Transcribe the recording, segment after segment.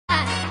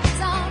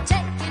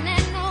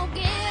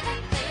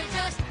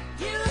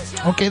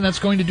Okay, that's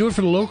going to do it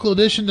for the local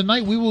edition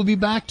tonight. We will be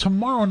back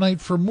tomorrow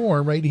night for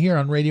more right here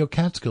on Radio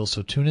Catskill,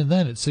 so tune in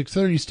then at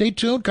 6:30. Stay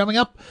tuned. Coming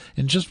up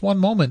in just one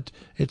moment,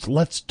 it's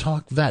Let's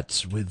Talk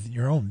Vets with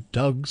your own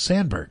Doug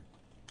Sandberg.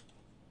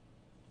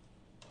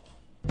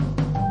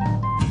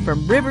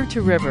 From river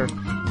to river,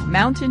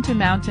 mountain to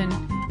mountain,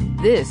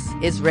 this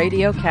is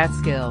Radio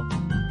Catskill.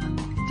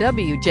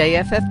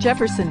 WJFF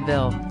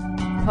Jeffersonville,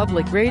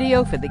 public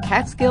radio for the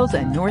Catskills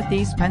and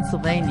Northeast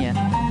Pennsylvania.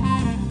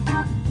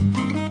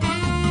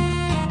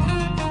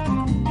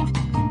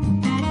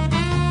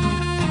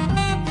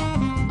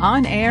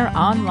 On air,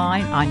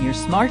 online, on your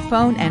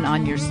smartphone, and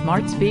on your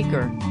smart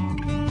speaker.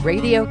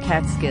 Radio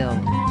Catskill.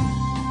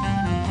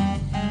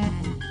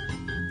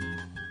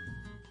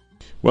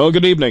 Well,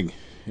 good evening,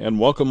 and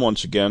welcome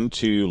once again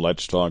to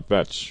Let's Talk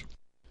Vets.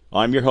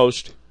 I'm your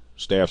host,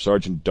 Staff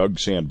Sergeant Doug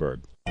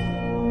Sandberg.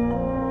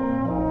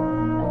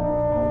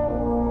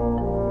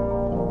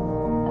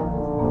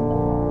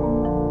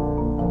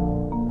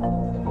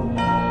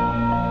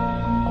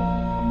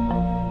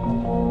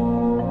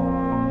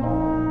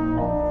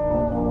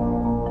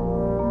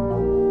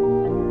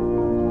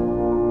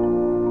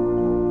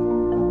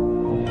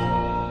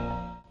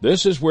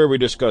 This is where we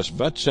discuss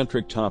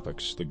vet-centric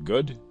topics, the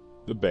good,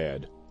 the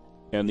bad,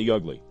 and the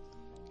ugly,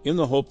 in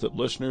the hope that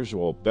listeners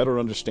will better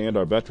understand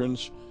our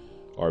veterans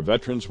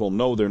will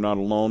know they're not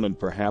alone, and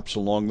perhaps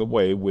along the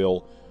way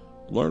we'll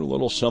learn a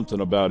little something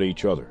about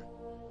each other.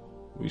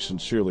 We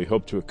sincerely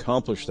hope to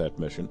accomplish that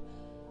mission,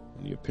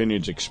 and the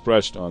opinions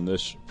expressed on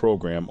this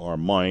program are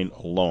mine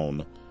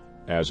alone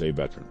as a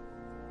veteran.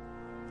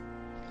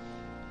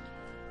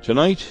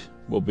 Tonight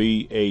will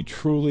be a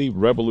truly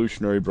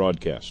revolutionary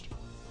broadcast.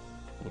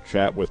 We'll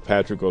chat with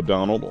Patrick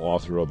O'Donnell,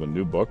 author of a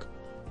new book,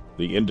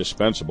 The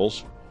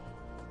Indispensables.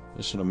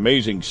 This is an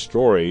amazing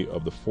story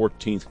of the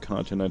 14th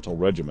Continental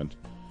Regiment,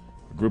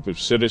 a group of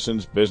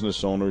citizens,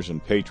 business owners,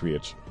 and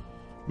patriots,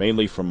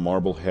 mainly from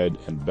Marblehead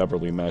and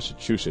Beverly,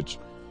 Massachusetts,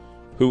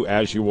 who,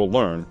 as you will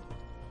learn,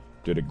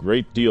 did a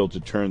great deal to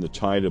turn the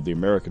tide of the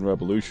American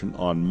Revolution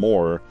on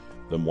more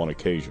than one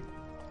occasion.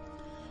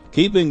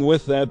 Keeping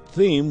with that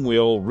theme,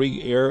 we'll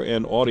re-air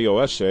an audio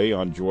essay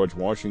on George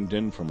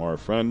Washington from our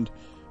friend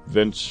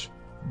Vince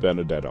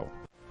Benedetto.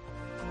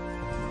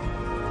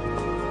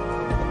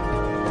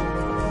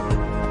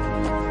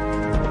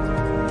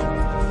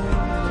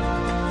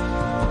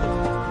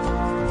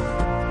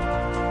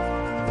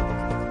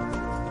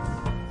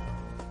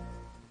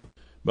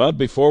 But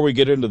before we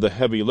get into the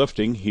heavy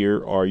lifting,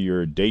 here are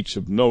your dates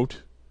of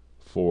note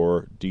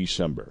for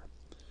December.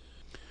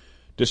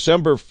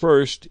 December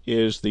 1st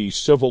is the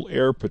Civil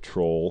Air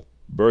Patrol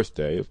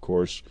birthday. Of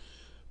course,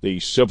 the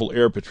Civil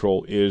Air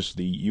Patrol is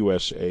the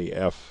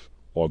USAF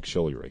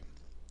auxiliary.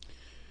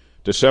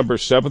 December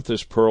 7th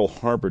is Pearl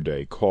Harbor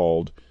Day,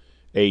 called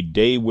A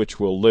Day Which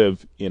Will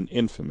Live in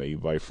Infamy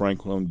by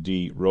Franklin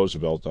D.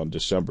 Roosevelt on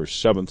December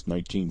 7th,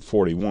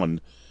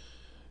 1941,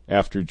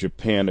 after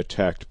Japan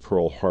attacked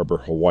Pearl Harbor,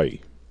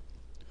 Hawaii.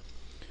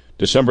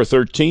 December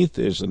 13th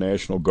is the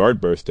National Guard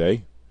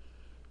birthday.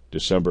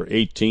 December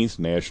 18th,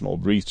 National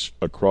Wreaths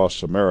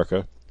Across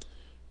America,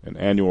 an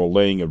annual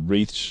laying of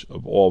wreaths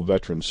of all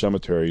veteran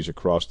cemeteries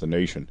across the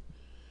nation.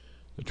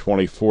 The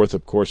 24th,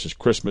 of course, is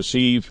Christmas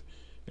Eve,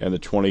 and the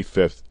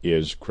 25th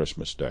is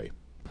Christmas Day.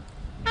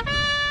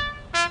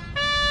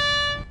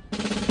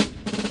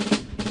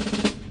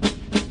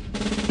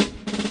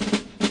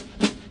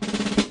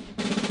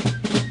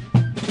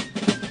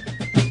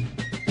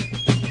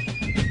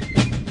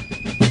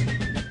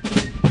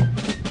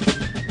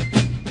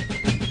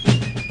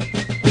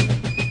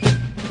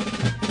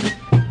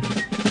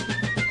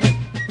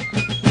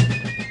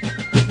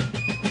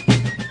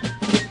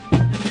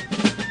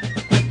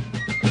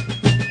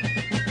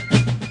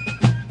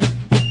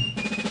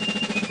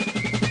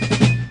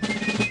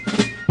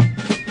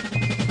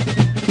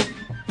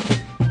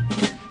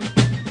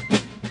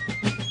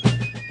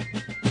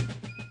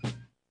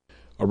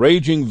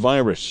 Raging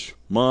virus,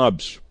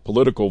 mobs,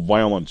 political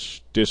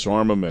violence,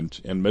 disarmament,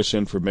 and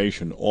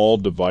misinformation all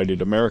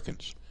divided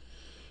Americans.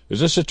 Is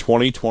this a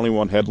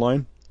 2021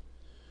 headline?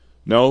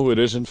 No, it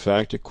is in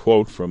fact a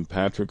quote from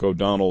Patrick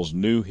O'Donnell's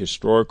new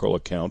historical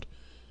account,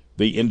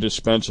 The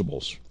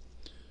Indispensables.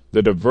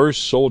 The diverse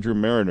soldier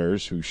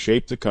mariners who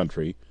shaped the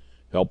country,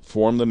 helped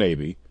form the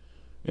Navy,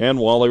 and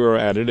while they were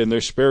at it in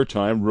their spare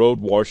time rode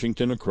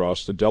Washington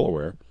across the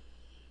Delaware,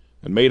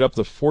 and made up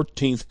the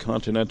 14th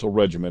Continental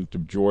Regiment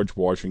of George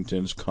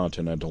Washington's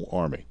Continental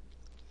Army.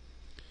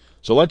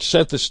 So let's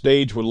set the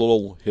stage with a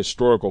little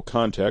historical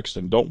context,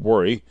 and don't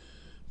worry,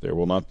 there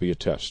will not be a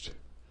test.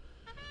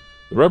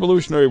 The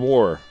Revolutionary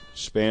War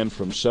spanned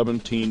from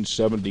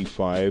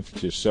 1775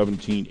 to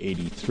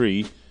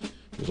 1783,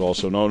 is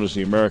also known as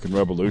the American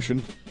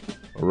Revolution,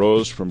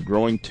 arose from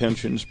growing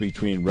tensions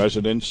between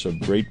residents of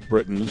Great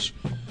Britain's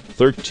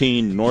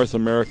 13 North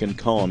American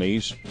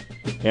colonies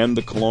and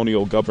the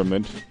colonial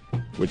government,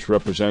 which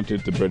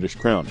represented the British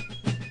Crown.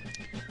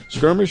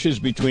 Skirmishes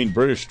between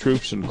British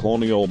troops and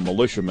colonial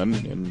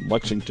militiamen in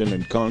Lexington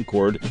and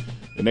Concord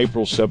in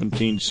April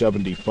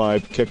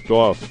 1775 kicked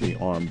off the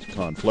armed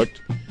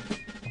conflict,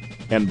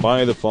 and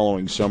by the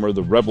following summer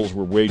the rebels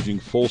were waging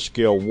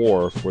full-scale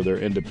war for their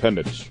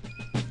independence.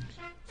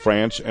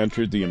 France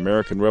entered the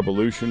American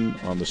Revolution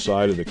on the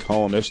side of the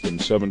colonists in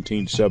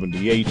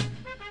 1778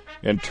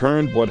 and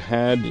turned what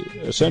had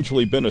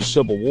essentially been a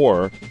civil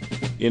war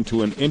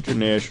into an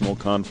international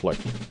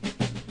conflict.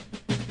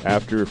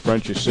 After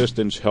French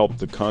assistance helped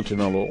the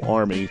Continental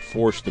Army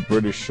force the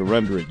British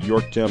surrender at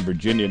Yorktown,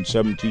 Virginia in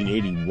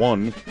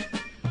 1781,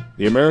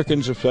 the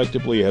Americans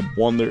effectively had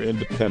won their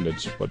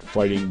independence, but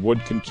fighting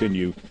would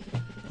continue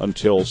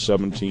until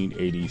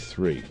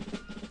 1783.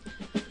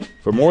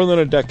 For more than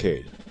a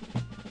decade,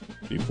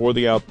 before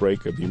the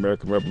outbreak of the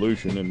American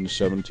Revolution in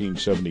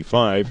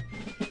 1775,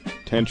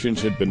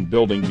 tensions had been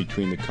building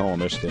between the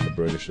colonists and the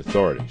British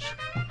authorities.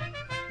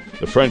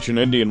 The French and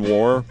Indian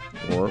War,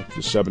 or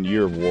the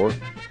Seven-Year War,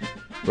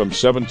 from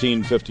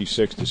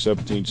 1756 to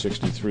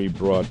 1763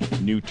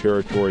 brought new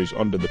territories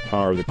under the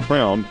power of the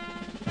Crown,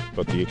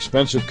 but the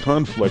expensive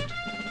conflict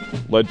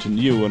led to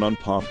new and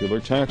unpopular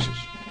taxes.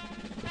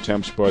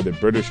 Attempts by the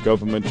British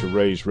government to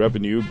raise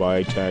revenue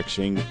by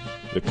taxing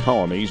the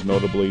colonies,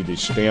 notably the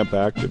Stamp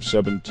Act of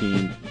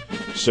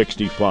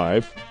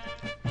 1765,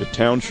 the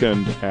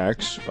Townshend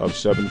Acts of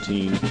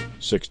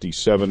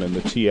 1767, and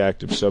the Tea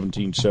Act of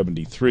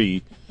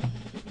 1773,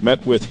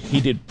 met with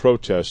heated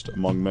protest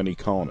among many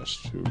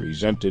colonists who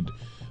resented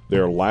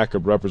their lack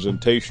of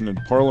representation in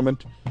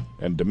Parliament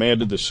and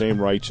demanded the same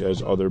rights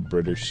as other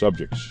British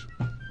subjects.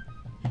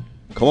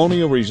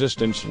 Colonial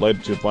resistance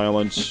led to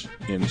violence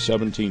in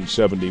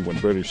 1770 when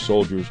British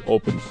soldiers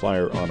opened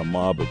fire on a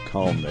mob of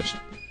colonists,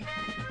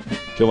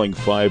 killing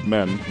 5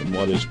 men in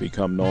what has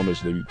become known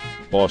as the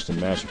Boston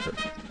Massacre.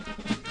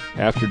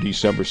 After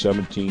December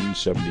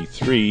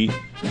 1773,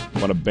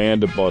 when a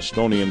band of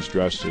Bostonians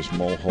dressed as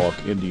Mohawk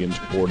Indians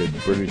boarded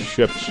British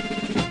ships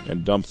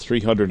and dumped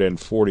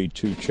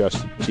 342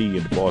 chests of tea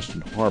into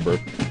Boston Harbor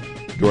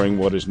during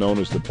what is known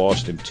as the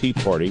Boston Tea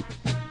Party,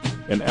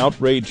 an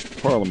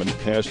outraged Parliament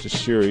passed a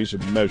series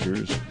of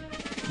measures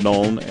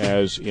known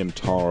as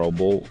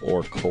intolerable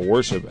or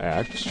coercive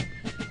acts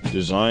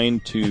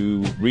designed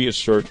to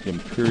reassert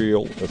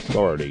imperial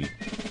authority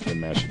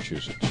in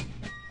Massachusetts.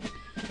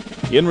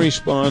 In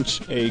response,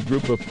 a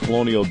group of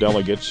colonial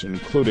delegates,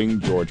 including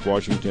George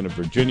Washington of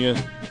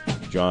Virginia,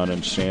 John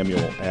and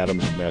Samuel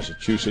Adams of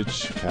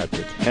Massachusetts,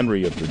 Patrick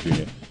Henry of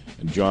Virginia,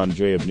 and John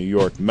Jay of New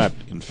York, met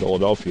in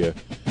Philadelphia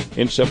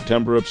in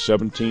September of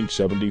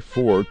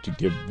 1774 to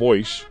give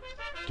voice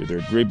to their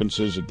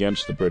grievances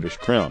against the British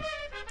Crown.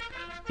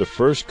 The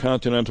First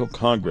Continental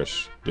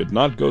Congress did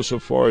not go so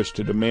far as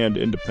to demand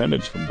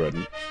independence from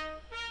Britain,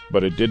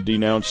 but it did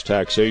denounce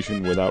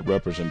taxation without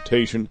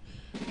representation,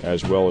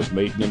 as well as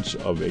maintenance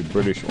of a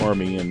British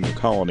army in the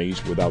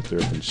colonies without their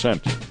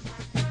consent.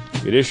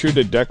 It issued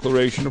a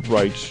Declaration of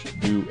Rights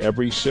due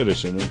every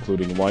citizen,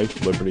 including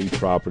life, liberty,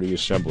 property,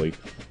 assembly,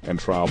 and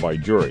trial by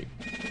jury.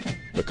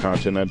 The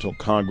Continental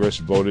Congress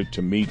voted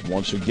to meet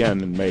once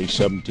again in May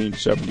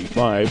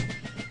 1775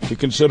 to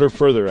consider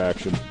further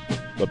action,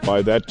 but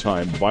by that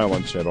time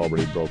violence had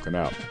already broken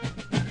out.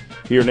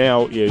 Here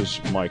now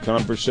is my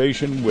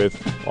conversation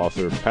with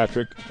author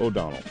Patrick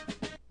O'Donnell.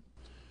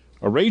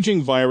 A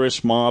raging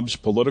virus, mobs,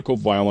 political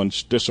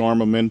violence,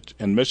 disarmament,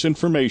 and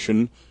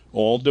misinformation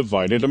all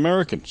divided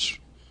Americans.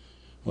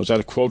 Was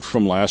that a quote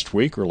from last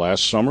week or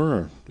last summer?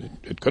 Or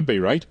it could be,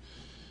 right?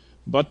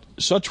 But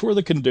such were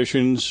the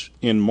conditions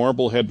in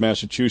Marblehead,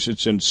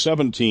 Massachusetts in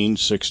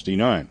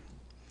 1769.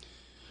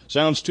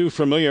 Sounds too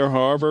familiar,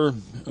 however,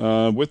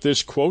 with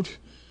this quote.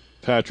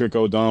 Patrick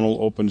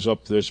O'Donnell opens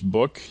up this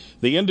book.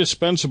 The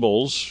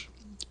indispensables,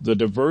 the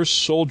diverse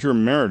soldier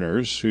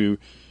mariners who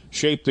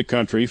shaped the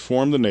country,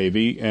 formed the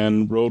Navy,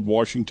 and rode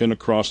Washington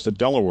across the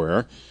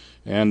Delaware.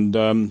 And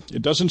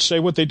it doesn't say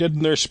what they did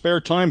in their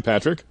spare time,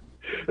 Patrick.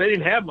 They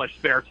didn't have much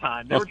spare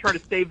time. They were trying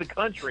to save the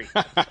country.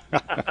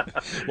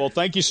 Well,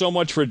 thank you so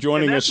much for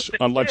joining us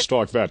on Let's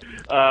Talk Vet.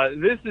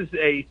 This is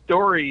a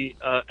story,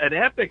 an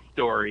epic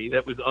story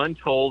that was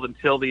untold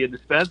until the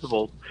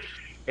indispensables.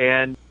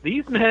 And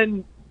these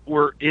men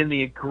were in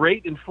the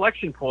great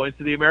inflection points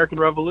of the American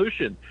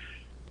Revolution,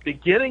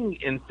 beginning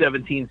in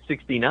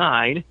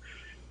 1769,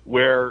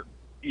 where,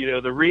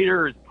 the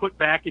reader is put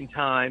back in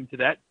time to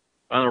that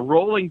on a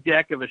rolling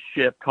deck of a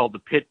ship called the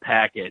Pitt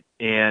Packet.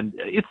 And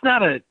it's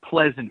not a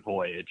pleasant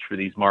voyage for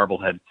these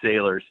Marblehead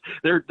sailors.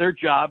 Their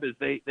job is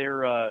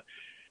they're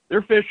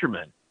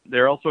fishermen.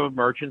 They're also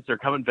merchants. They're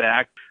coming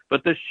back.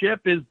 But the ship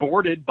is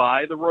boarded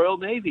by the Royal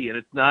Navy, and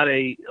it's not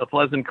a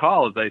pleasant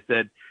call. As I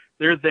said,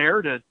 they're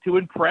there to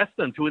impress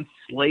them, to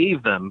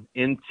enslave them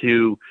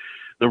into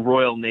the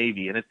Royal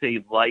Navy. And it's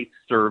a life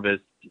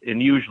service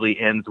and usually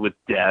ends with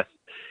death.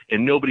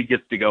 And nobody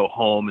gets to go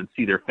home and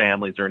see their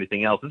families or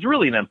anything else. It's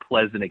really an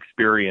unpleasant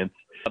experience.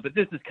 But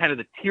this is kind of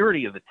the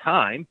tyranny of the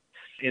time.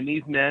 And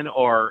these men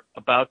are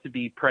about to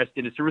be pressed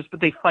into service, but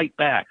they fight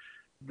back.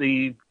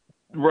 The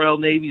Royal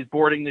Navy is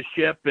boarding the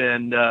ship,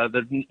 and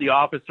the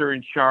officer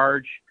in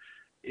charge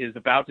is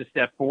about to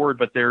step forward,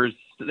 but there's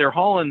they're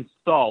hauling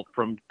salt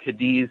from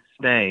Cadiz,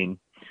 Spain,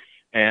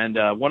 and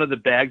one of the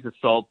bags of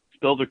salt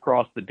spilled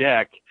across the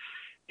deck.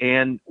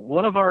 And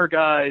one of our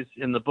guys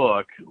in the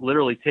book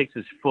literally takes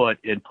his foot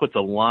and puts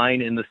a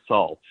line in the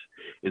salt.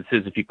 It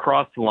says, if you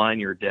cross the line,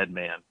 you're a dead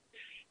man.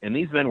 And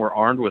these men were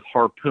armed with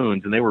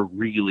harpoons, and they were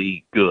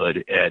really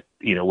good at,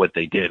 what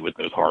they did with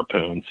those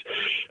harpoons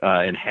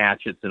and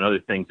hatchets and other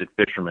things that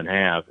fishermen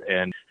have.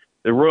 And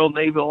the Royal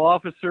Naval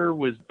officer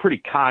was pretty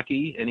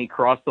cocky, and he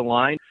crossed the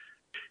line.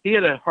 He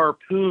had a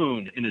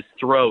harpoon in his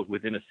throat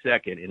within a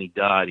second, and he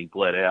died. He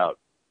bled out.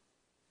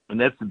 And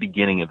that's the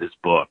beginning of this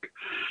book.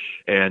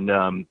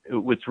 And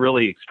what's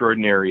really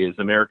extraordinary is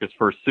America's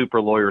first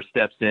super lawyer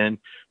steps in,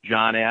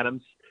 John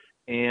Adams,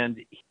 and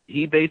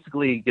he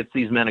basically gets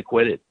these men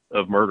acquitted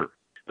of murder.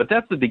 But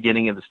that's the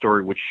beginning of the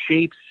story, which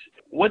shapes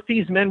what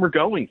these men were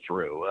going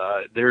through.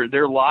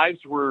 Their lives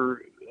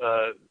were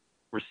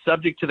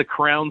subject to the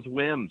Crown's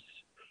whims,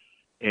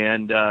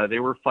 and they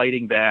were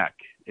fighting back.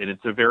 And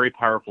it's a very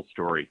powerful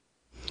story.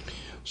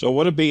 So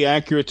would it be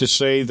accurate to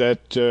say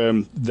that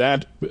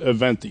that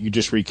event that you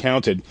just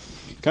recounted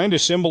kind of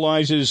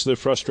symbolizes the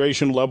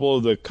frustration level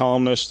of the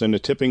colonists and the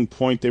tipping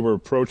point they were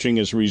approaching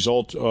as a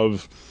result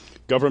of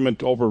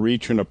government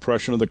overreach and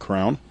oppression of the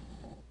Crown?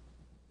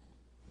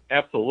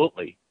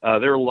 Absolutely.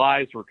 Their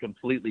lives were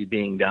completely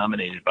being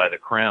dominated by the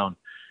Crown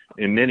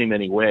in many,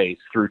 many ways,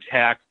 through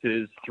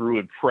taxes, through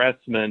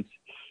impressment.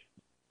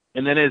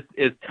 And then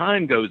as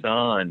time goes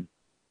on,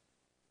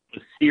 a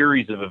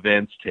series of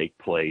events take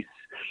place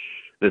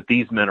that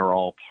these men are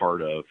all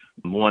part of.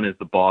 One is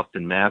the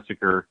Boston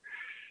Massacre,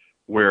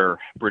 where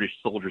British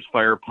soldiers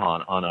fire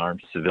upon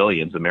unarmed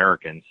civilians,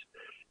 Americans,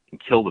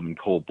 and kill them in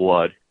cold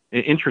blood.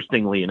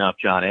 Interestingly enough,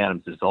 John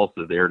Adams is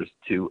also there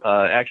to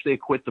actually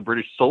acquit the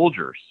British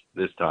soldiers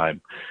this time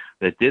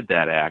that did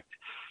that act.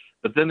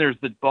 But then there's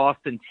the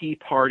Boston Tea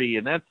Party,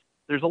 and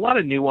there's a lot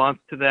of nuance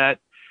to that,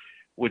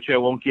 which I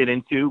won't get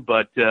into.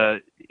 But,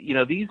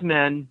 these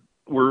men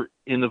were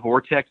in the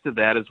vortex of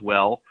that as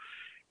well.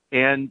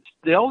 And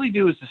all they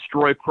do is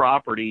destroy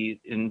property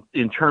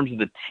in terms of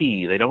the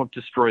tea. They don't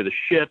destroy the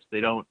ships.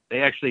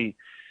 They actually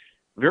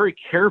very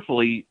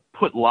carefully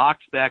put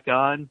locks back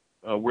on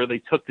where they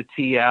took the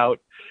tea out.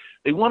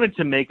 They wanted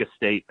to make a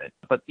statement.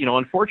 But,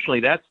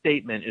 unfortunately, that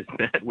statement is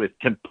met with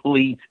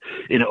complete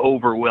and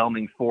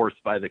overwhelming force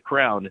by the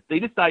Crown. They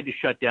decide to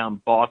shut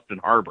down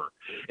Boston Harbor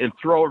and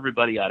throw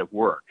everybody out of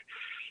work.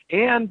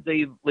 And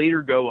they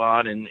later go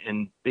on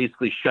and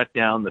basically shut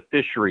down the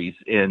fisheries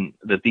in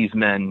that these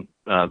men,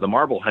 the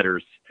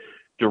Marbleheaders,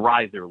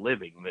 derive their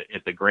living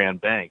at the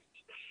Grand Banks.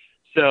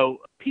 So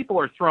people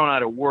are thrown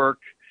out of work,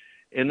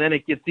 and then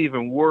it gets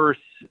even worse.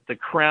 The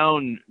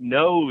Crown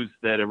knows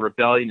that a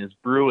rebellion is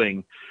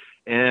brewing,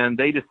 and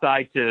they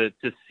decide to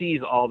seize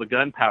all the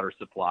gunpowder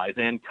supplies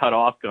and cut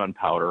off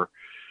gunpowder.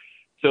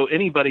 So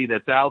anybody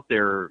that's out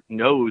there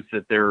knows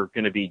that they're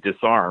going to be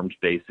disarmed,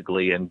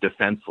 basically, and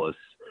defenseless.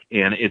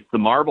 And it's the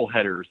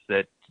Marbleheaders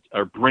that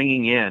are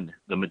bringing in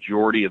the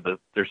majority of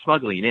they're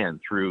smuggling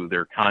in through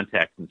their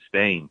contacts in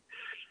Spain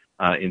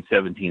in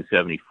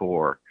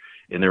 1774.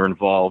 And they're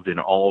involved in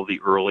all of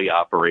the early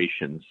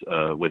operations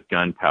with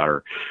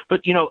gunpowder. But,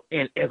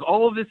 and as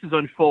all of this is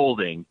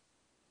unfolding,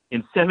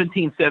 in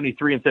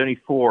 1773 and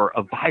 74,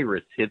 a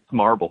virus hits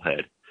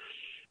Marblehead.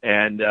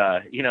 And,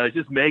 it's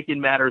just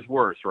making matters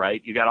worse,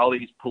 right? You got all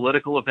these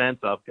political events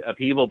of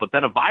upheaval, but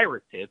then a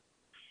virus hits.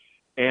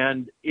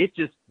 And it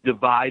just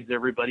divides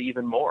everybody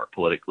even more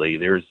politically.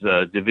 There's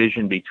a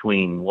division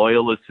between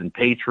loyalists and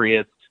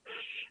patriots.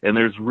 And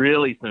there's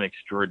really some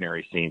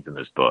extraordinary scenes in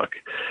this book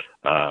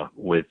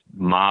with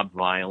mob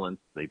violence.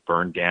 They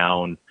burn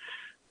down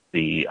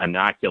the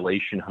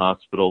inoculation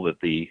hospital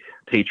that the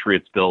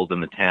patriots build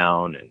in the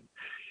town. And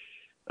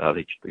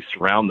they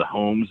surround the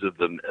homes of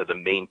the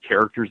main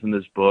characters in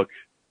this book.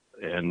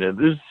 And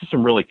there's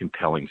some really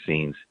compelling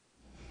scenes.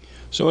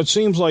 So it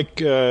seems like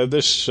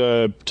this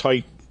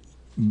tight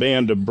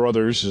band of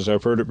brothers, as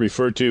I've heard it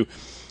referred to,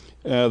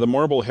 the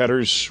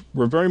Marbleheaders,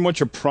 were very much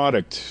a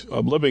product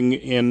of living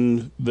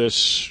in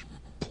this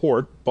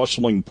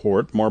bustling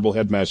port,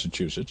 Marblehead,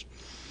 Massachusetts,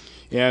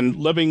 and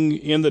living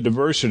in the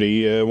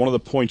diversity. One of the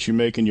points you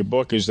make in your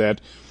book is that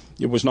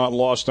it was not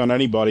lost on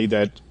anybody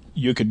that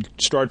you could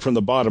start from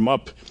the bottom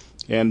up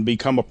and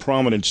become a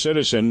prominent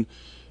citizen,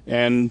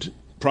 and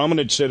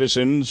prominent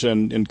citizens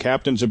and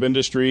captains of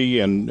industry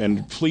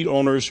and fleet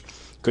owners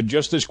could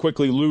just as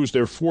quickly lose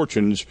their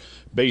fortunes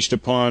based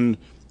upon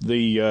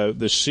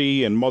the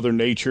sea and Mother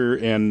Nature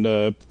and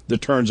the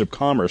turns of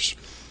commerce.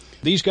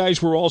 These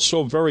guys were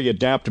also very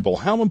adaptable.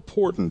 How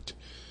important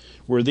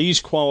were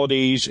these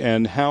qualities,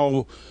 and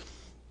how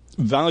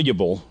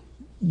valuable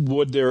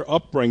would their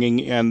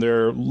upbringing and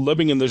their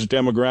living in this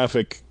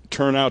demographic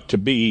turn out to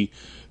be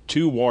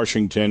to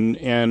Washington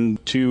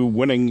and to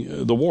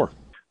winning the war?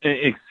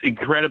 It's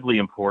incredibly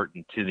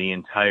important to the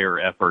entire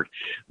effort.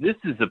 This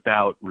is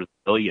about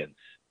resilience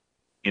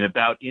and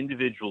about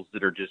individuals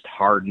that are just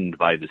hardened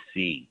by the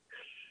sea.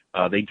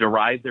 They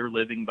derive their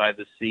living by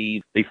the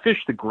sea. They fish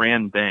the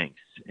Grand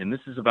Banks, and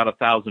this is about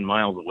 1,000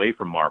 miles away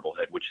from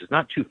Marblehead, which is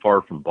not too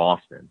far from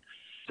Boston.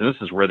 So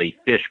this is where they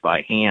fish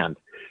by hand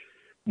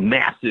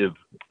massive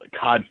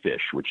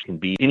codfish, which can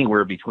be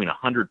anywhere between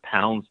 100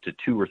 pounds to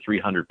 200 or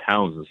 300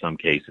 pounds in some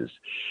cases.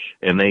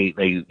 And they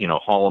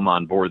haul them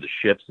on board the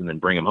ships and then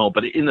bring them home.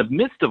 But in the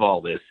midst of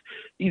all this,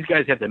 these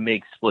guys have to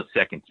make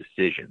split-second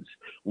decisions,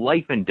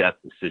 life and death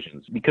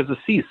decisions, because the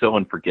sea is so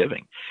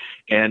unforgiving.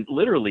 And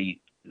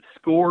literally,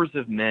 scores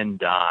of men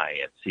die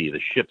at sea.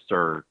 The ships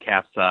are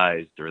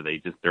capsized, or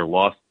they're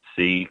lost at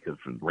sea because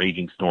of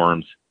raging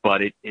storms.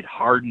 But it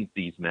hardens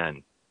these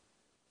men.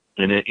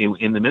 And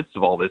in the midst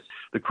of all this,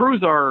 the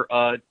crews are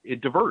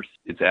diverse.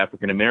 It's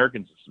African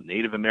Americans, there's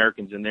Native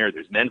Americans in there.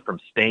 There's men from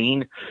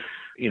Spain,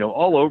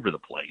 all over the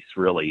place,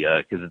 really,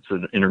 because it's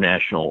an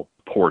international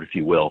port, if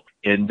you will.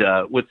 And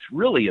what's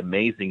really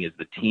amazing is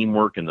the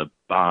teamwork and the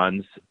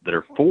bonds that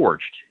are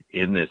forged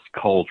in this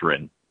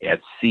cauldron at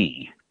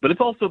sea. But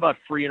it's also about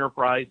free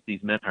enterprise.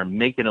 These men are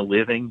making a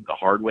living the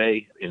hard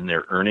way, and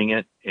they're earning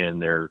it. And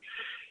they're,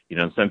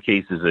 in some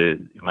cases,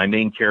 my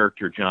main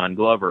character, John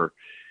Glover,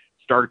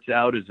 starts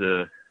out as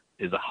a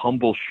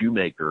humble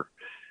shoemaker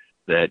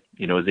that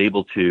is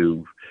able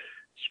to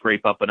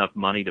scrape up enough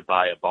money to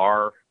buy a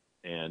bar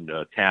and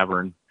a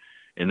tavern,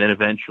 and then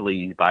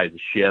eventually he buys a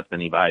ship, and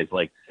he buys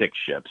like 6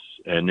 ships,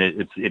 and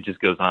it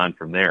just goes on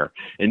from there.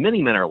 And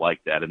many men are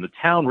like that, and the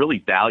town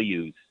really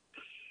values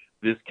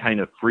this kind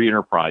of free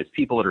enterprise,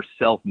 people that are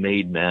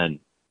self-made men.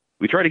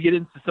 We try to get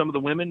into some of the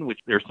women, which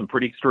there's some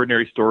pretty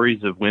extraordinary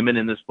stories of women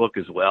in this book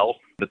as well,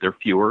 but they're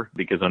fewer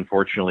because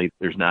unfortunately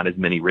there's not as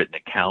many written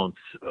accounts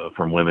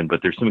from women, but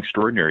there's some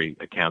extraordinary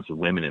accounts of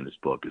women in this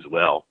book as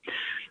well.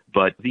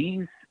 But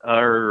these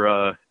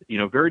are,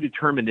 very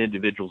determined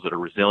individuals that are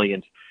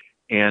resilient,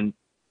 and,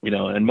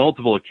 on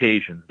multiple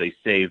occasions they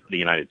saved the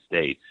United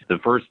States. The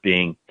first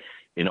being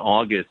in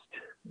August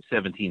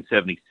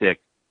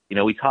 1776.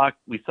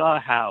 We saw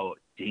how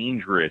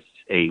dangerous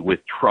a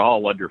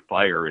withdrawal under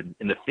fire in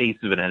the face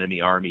of an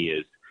enemy army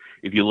is.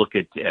 If you look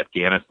at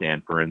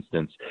Afghanistan, for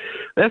instance,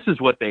 this is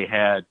what they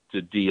had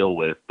to deal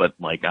with, but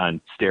like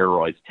on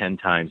steroids 10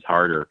 times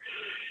harder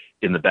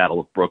in the Battle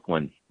of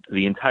Brooklyn.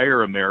 The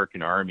entire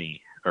American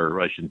army,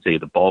 or I shouldn't say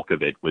the bulk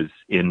of it, was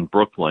in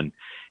Brooklyn,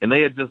 and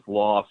they had just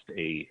lost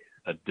a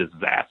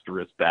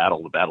disastrous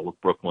battle, the Battle of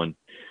Brooklyn.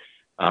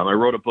 I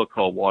wrote a book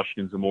called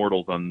Washington's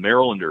Immortals on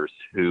Marylanders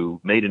who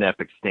made an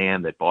epic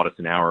stand that bought us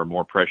an hour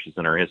more precious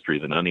in our history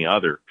than any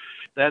other.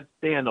 That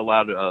stand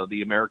allowed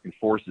the American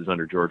forces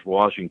under George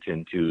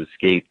Washington to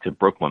escape to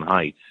Brooklyn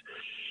Heights.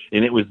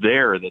 And it was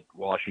there that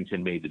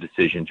Washington made the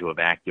decision to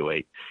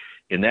evacuate.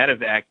 And that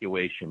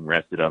evacuation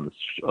rested on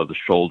the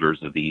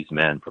shoulders of these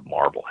men from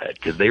Marblehead,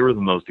 because they were the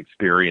most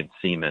experienced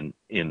seamen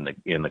in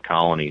the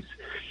colonies.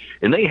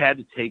 And they had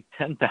to take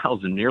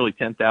nearly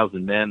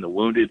 10,000 men, the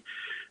wounded,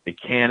 the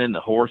cannon,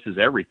 the horses,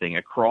 everything,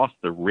 across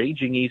the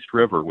raging East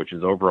River, which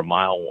is over a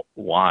mile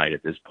wide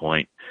at this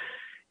point,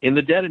 in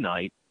the dead of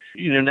night.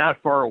 Not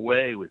far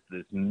away was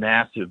this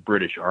massive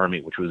British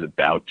army, which was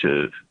about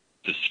to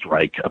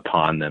strike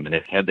upon them. And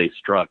had they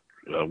struck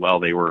while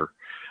they were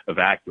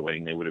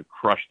evacuating, they would have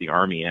crushed the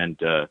army and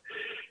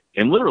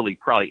literally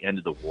probably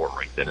ended the war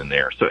right then and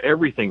there. So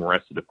everything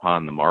rested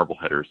upon the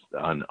Marbleheaders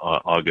on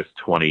August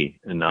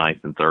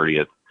 29th and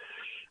 30th.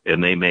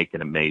 And they make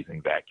an amazing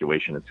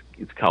evacuation.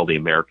 It's called the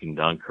American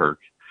Dunkirk.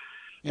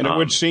 And it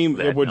would seem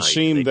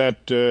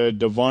that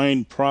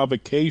divine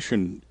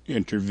provocation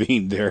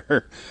intervened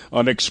there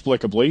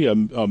inexplicably,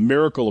 a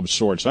miracle of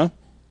sorts, huh?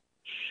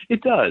 It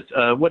does.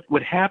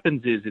 What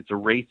happens is it's a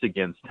race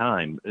against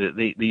time.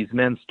 These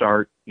men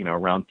start,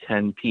 around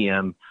 10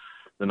 p.m.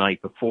 the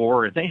night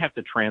before, and they have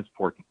to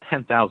transport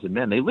 10,000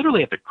 men. They literally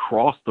have to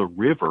cross the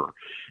river,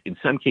 in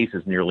some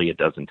cases nearly a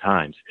dozen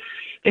times.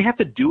 They have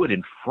to do it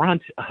in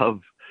front of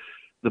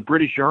the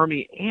British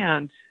Army,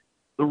 and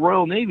the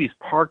Royal Navy's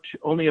parked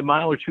only a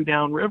mile or two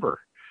downriver.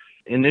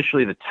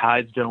 Initially, the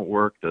tides don't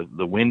work,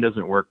 the wind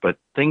doesn't work, but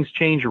things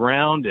change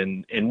around,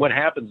 and what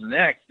happens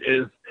next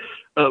is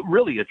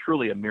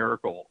truly a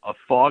miracle. A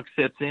fog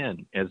sets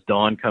in as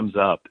dawn comes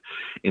up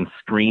and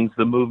screens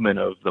the movement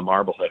of the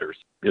Marbleheaders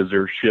as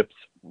their ships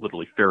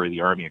literally ferry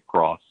the army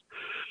across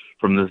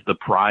from the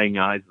prying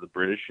eyes of the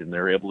British, and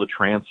they're able to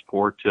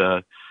transport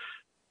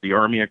the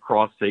army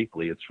across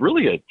safely. It's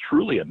really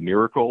truly a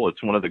miracle.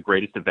 It's one of the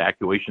greatest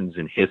evacuations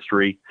in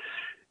history.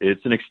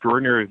 It's an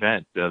extraordinary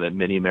event that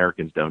many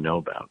Americans don't know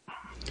about.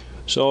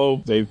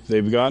 So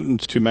they've gotten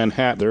to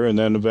Manhattan there and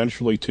then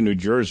eventually to New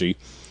Jersey.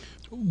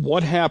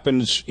 What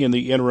happens in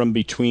the interim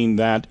between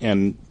that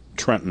and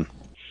Trenton?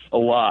 A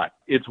lot.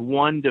 It's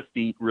one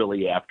defeat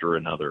really after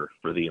another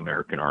for the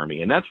American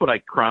army. And that's what I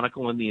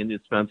chronicle in The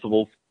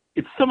Indispensables.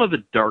 It's some of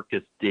the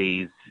darkest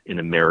days in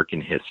American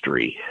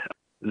history.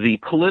 The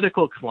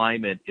political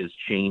climate is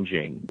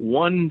changing.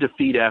 One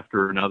defeat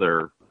after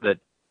another that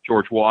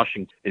George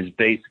Washington is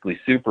basically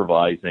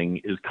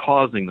supervising is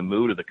causing the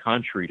mood of the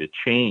country to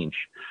change.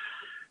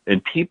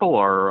 And people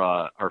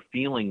are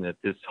feeling that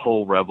this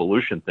whole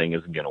revolution thing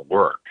isn't going to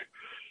work.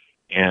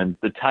 And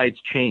the tides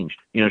changed.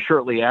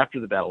 Shortly after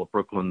the Battle of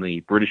Brooklyn,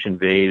 the British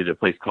invaded a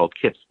place called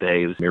Kips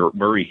Bay. It was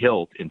Murray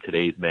Hill in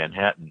today's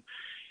Manhattan.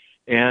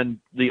 And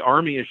the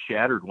army is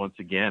shattered once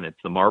again. It's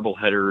the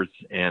Marbleheaders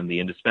and the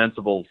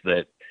Indispensables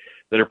that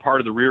are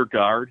part of the rear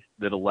guard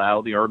that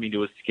allow the army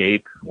to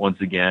escape once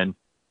again.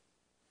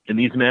 And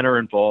these men are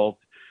involved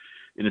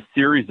in a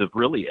series of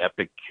really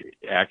epic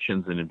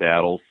actions and in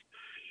battles.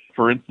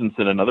 For instance,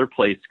 in another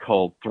place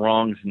called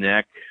Throng's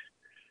Neck,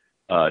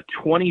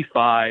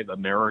 25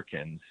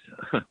 Americans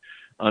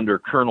under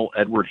Colonel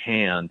Edward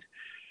Hand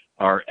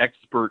are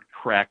expert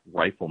crack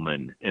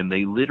riflemen, and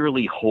they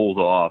literally hold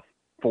off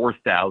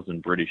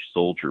 4,000 British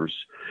soldiers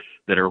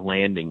that are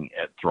landing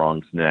at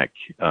Throng's Neck.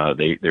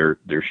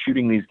 They're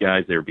shooting these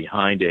guys. They're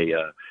behind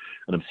an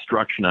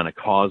obstruction on a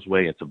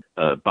causeway. It's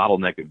a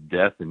bottleneck of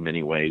death in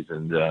many ways,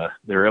 and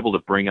they're able to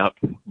bring up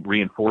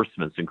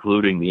reinforcements,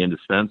 including the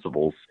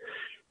Indispensables,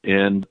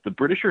 and the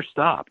British are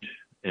stopped.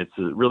 It's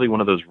really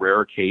one of those rare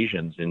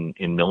occasions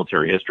in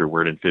military history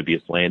where an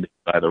amphibious landing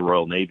by the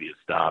Royal Navy is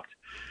stopped.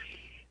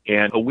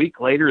 And a week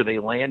later, they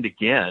land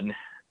again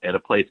at a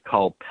place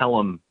called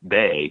Pelham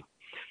Bay,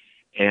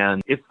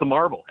 and it's the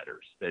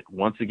Marbleheaders that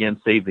once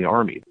again save the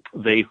army.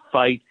 They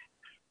fight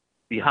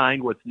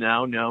behind what's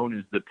now known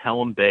as the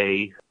Pelham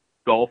Bay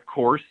Golf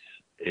Course.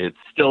 It's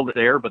still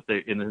there, but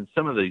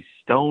some of the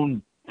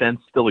stone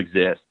fence still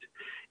exist.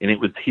 And it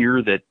was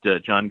here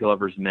that John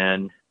Glover's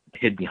men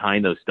hid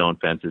behind those stone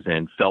fences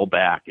and fell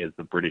back as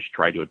the British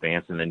tried to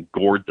advance and then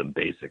gored them,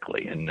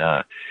 basically. And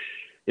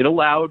it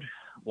allowed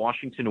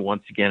Washington to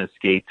once again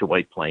escape to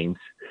White Plains.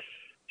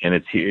 And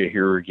it's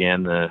here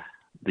again,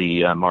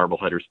 the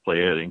Marbleheaders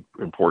play an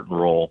important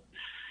role.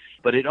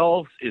 But it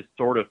all is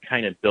sort of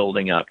kind of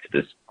building up to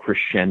this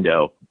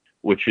crescendo,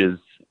 which is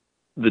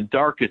the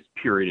darkest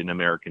period in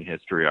American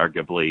history,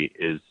 arguably,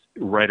 is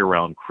right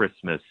around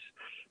Christmas,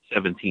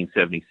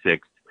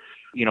 1776.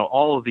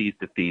 All of these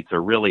defeats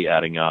are really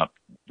adding up.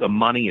 The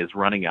money is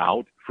running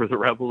out for the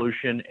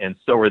revolution, and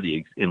so are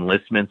the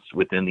enlistments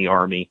within the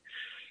army.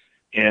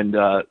 And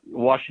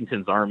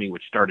Washington's army,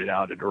 which started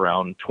out at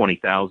around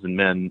 20,000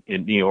 men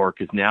in New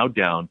York, is now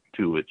down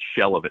to its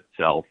shell of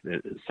itself.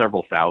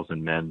 Several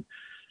thousand men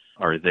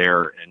are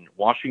there, and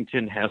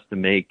Washington has to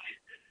make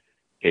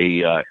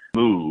a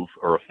move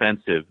or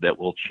offensive that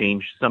will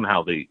change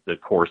somehow the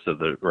course of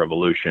the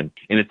revolution.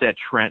 And it's at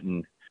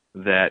Trenton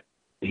that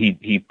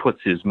he puts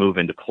his move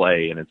into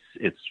play, and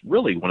it's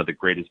really one of the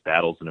greatest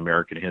battles in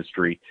American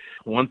history.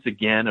 Once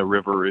again, a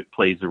river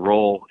plays a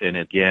role, and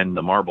again,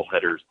 the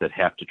Marbleheaders that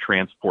have to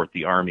transport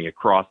the army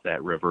across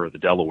that river, the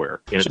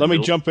Delaware. So let me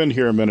jump in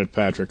here a minute,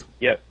 Patrick.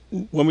 Yeah.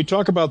 When we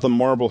talk about the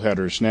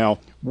Marbleheaders now,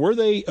 were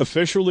they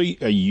officially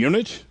a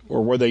unit,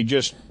 or were they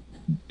just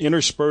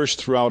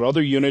interspersed throughout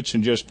other units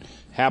and just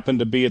happened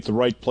to be at the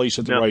right place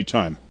at the right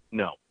time?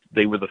 No.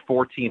 They were the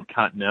 14th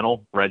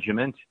Continental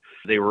Regiment.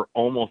 They were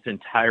almost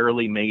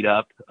entirely made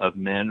up of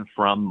men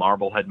from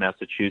Marblehead,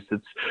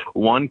 Massachusetts.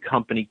 One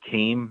company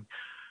came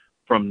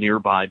from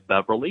nearby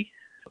Beverly,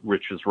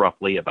 which was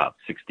roughly about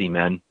 60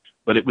 men.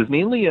 But it was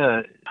mainly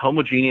a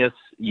homogeneous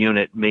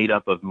unit made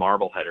up of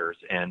Marbleheaders,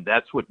 and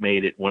that's what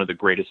made it one of the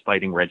greatest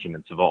fighting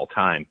regiments of all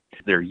time.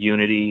 Their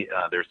unity,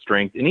 their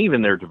strength, and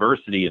even their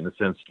diversity in the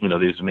sense, they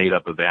was made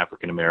up of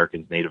African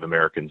Americans, Native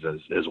Americans,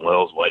 as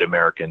well as white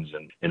Americans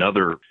and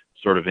other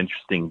sort of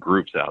interesting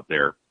groups out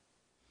there.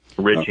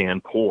 Rich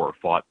and poor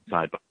fought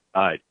side by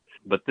side.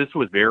 But this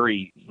was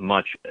very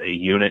much a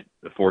unit,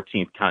 the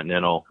 14th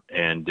Continental,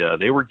 and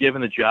they were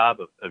given the job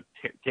of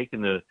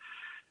taking the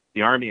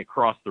army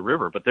across the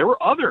river. But there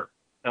were other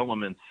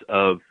elements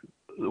of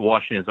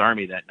Washington's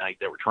army that night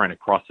that were trying to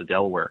cross the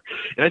Delaware.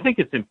 And I think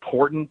it's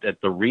important that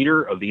the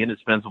reader of the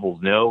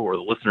Indispensables know, or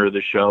the listener of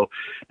the show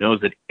knows,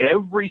 that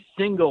every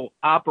single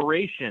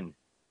operation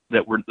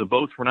that the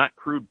boats were not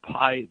crewed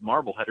by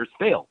Marbleheaders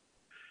failed.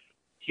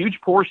 Huge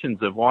portions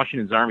of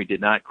Washington's army did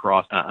not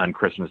cross on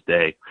Christmas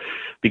Day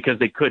because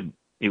they couldn't.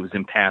 It was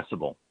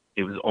impassable.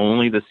 It was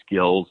only the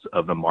skills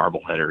of the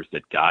Marbleheaders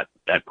that got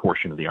that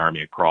portion of the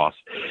army across.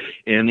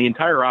 And the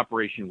entire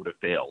operation would have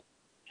failed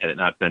had it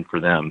not been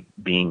for them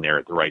being there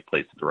at the right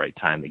place at the right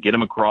time. They get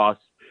them across.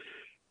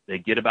 They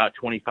get about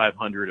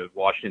 2,500 of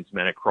Washington's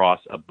men across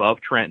above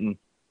Trenton,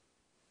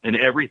 and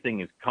everything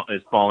is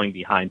falling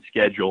behind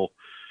schedule.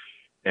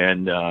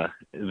 And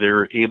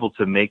they're able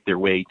to make their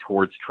way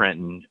towards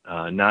Trenton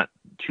not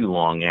too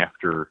long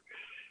after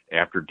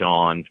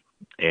dawn.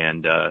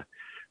 And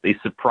they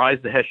surprise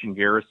the Hessian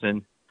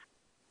garrison.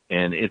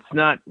 And it's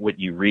not what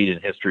you read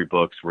in history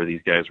books where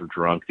these guys were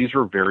drunk. These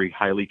were very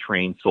highly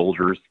trained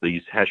soldiers,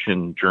 these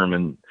Hessian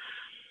German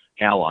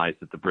allies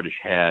that the British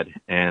had.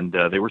 And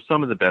they were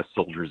some of the best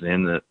soldiers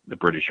in the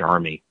British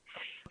Army.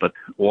 But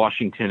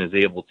Washington is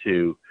able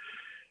to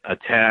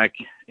attack,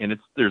 and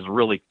there's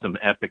really some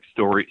epic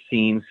story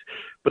scenes,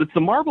 but it's the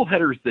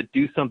Marbleheaders that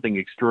do something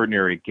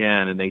extraordinary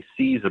again, and they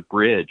seize a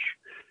bridge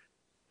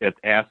at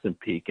Aspen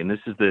Peak, and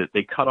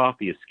they cut off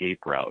the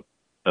escape route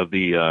of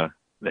the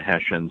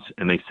Hessians,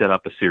 and they set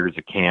up a series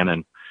of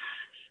cannon,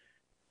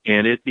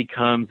 and it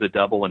becomes a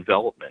double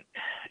envelopment.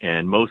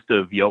 and most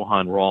of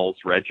Johann Rahl's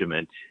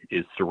regiment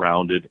is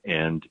surrounded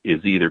and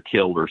is either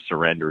killed or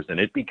surrenders, and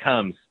it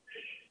becomes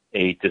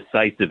a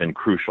decisive and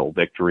crucial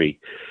victory,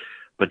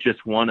 but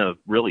just one of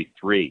really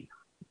three.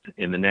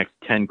 In the next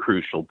 10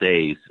 crucial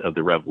days of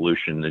the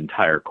revolution, the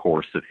entire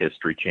course of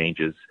history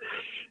changes.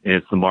 And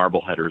it's the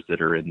Marbleheaders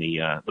that are in the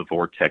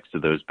vortex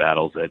of those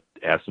battles at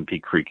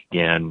Assunpink Creek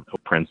again,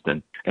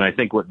 Princeton. And I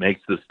think what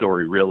makes the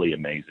story really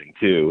amazing,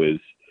 too, is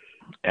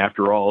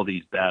after all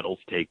these battles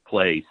take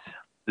place,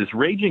 this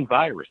raging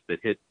virus that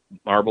hit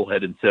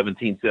Marblehead in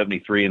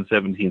 1773 and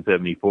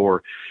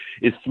 1774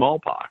 is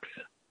smallpox.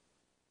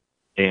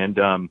 And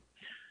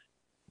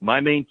my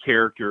main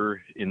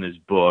character in this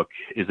book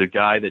is a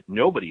guy that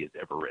nobody has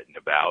ever written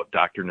about,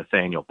 Dr.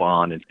 Nathaniel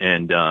Bond,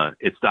 and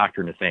it's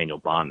Dr. Nathaniel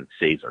Bond that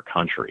saves our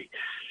country.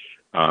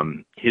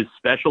 His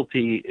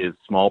specialty is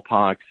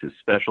smallpox. His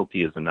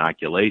specialty is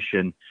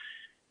inoculation.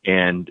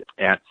 And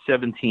at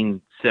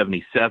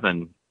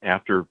 1777,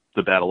 after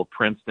the Battle of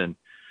Princeton,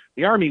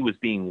 the Army was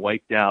being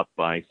wiped out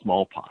by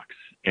smallpox,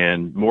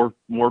 and more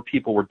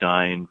people were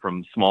dying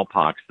from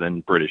smallpox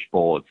than British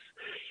bullets.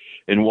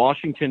 And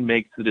Washington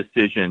makes the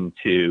decision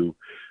to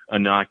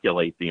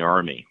inoculate the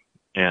Army.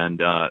 And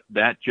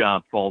that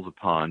job falls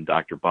upon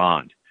Dr.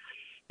 Bond.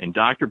 And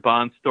Dr.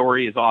 Bond's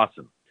story is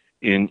awesome.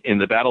 In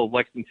the Battle of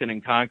Lexington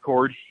and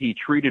Concord, he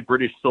treated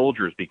British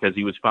soldiers because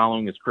he was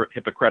following his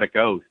Hippocratic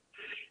Oath.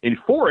 And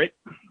for it,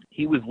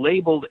 he was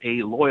labeled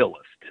a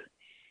loyalist,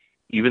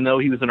 even though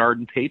he was an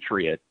ardent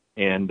patriot.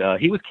 And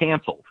he was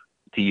canceled,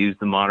 to use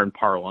the modern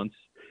parlance.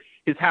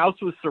 His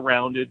house was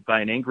surrounded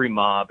by an angry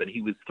mob, and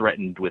he was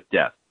threatened with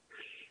death.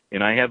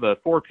 And I have a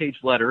 4-page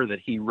letter that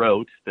he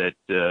wrote that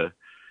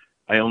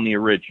I own the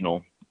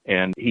original.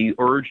 And he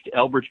urged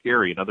Elbridge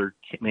Gerry, another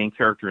main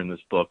character in this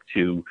book,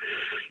 to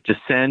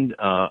send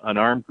an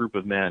armed group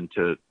of men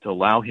to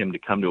allow him to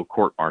come to a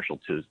court-martial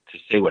to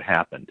say what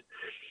happened.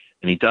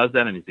 And he does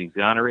that, and he's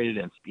exonerated.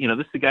 And,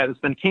 this is the guy that's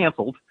been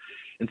canceled.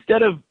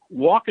 Instead of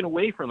walking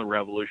away from the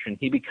revolution,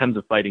 he becomes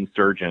a fighting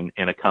surgeon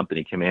and a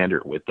company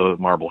commander with the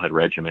Marblehead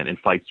Regiment and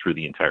fights through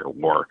the entire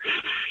war.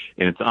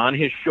 And it's on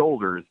his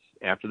shoulders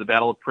after the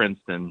Battle of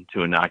Princeton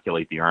to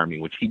inoculate the Army,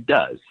 which he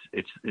does.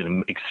 It's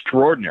an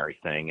extraordinary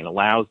thing and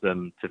allows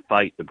them to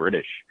fight the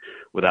British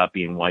without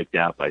being wiped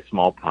out by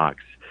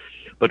smallpox.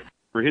 But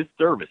for his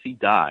service, he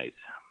dies,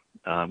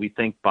 we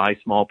think, by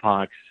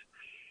smallpox,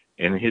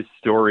 and his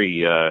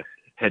story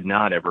had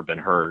not ever been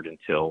heard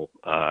until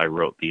I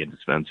wrote The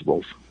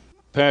Indispensables.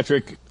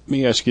 Patrick, let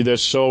me ask you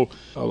this. So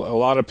a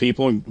lot of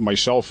people,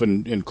 myself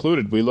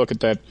included, we look at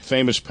that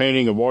famous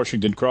painting of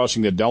Washington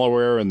crossing the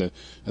Delaware and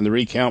the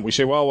recount. We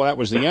say, well, that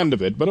was the end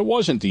of it, but it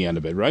wasn't the end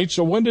of it, right?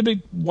 So when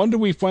did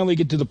we finally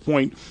get to the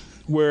point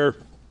where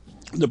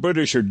the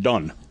British are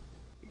done?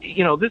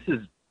 This is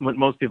what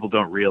most people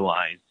don't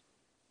realize,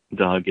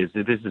 Doug, is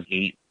that this is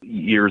 8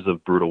 years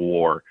of brutal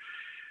war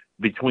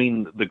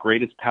between the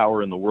greatest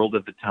power in the world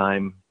at the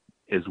time,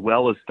 as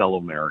well as fellow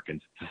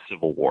Americans. It's a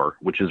civil war,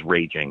 which is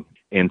raging.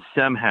 And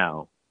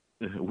somehow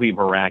we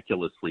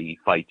miraculously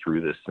fight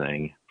through this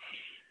thing.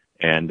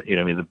 And,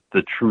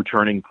 the true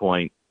turning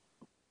point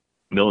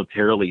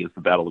militarily is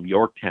the Battle of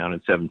Yorktown in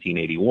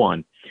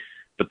 1781.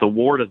 But the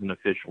war doesn't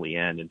officially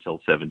end until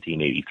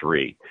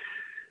 1783.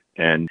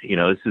 And,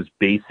 this is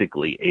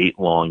basically 8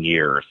 long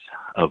years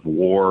of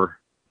war,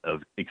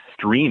 of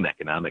extreme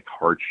economic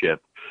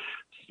hardship.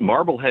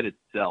 Marblehead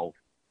itself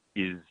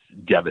is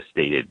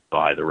devastated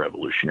by the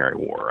Revolutionary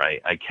War.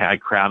 I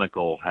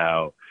chronicle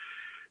how,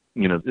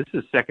 this is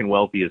the second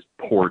wealthiest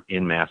port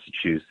in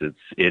Massachusetts.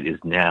 It is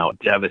now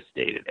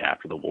devastated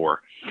after the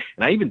war.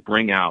 And I even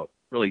bring out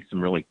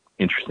some really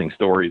interesting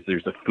stories.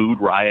 There's a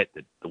food riot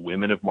that the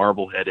women of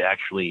Marblehead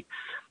actually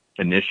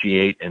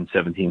initiate in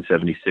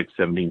 1776,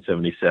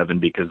 1777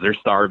 because they're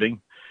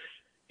starving.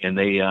 And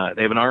they have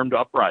an armed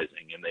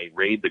uprising, and they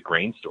raid the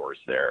grain stores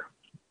there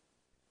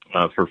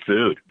for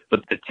food.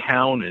 But the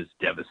town is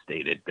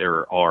devastated.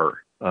 There are,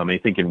 I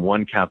think in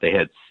one count, they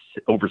had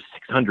over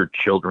 600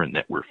 children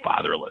that were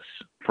fatherless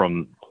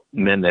from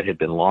men that had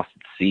been lost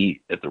at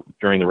sea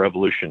during the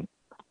Revolution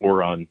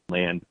or on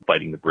land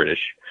fighting the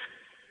British.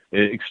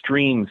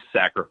 Extreme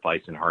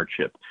sacrifice and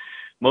hardship.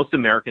 Most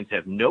Americans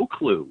have no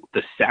clue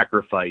the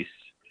sacrifice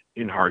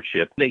and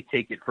hardship. They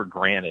take it for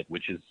granted,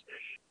 which is,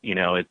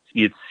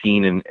 it's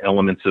seen in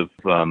elements of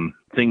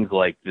things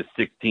like the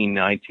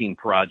 1619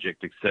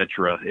 Project,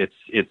 etc.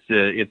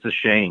 It's a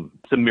shame.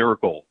 It's a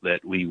miracle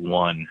that we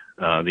won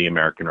the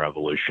American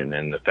Revolution,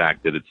 and the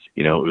fact that it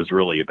was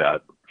really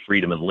about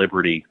freedom and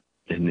liberty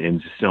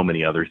and so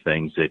many other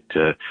things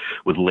that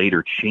would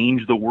later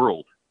change the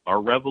world.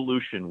 Our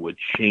revolution would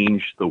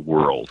change the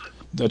world.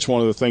 That's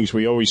one of the things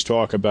we always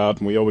talk about,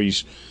 and we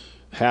always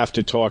have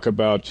to talk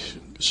about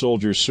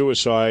soldier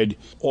suicide,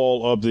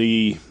 all of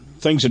the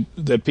things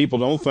that people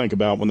don't think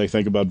about when they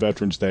think about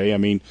Veterans Day. I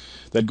mean,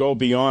 that go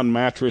beyond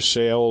mattress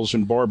sales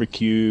and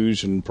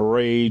barbecues and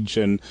parades,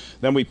 and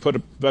then we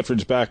put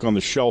veterans back on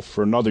the shelf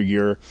for another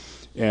year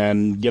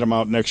and get them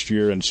out next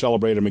year and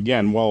celebrate them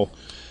again. Well,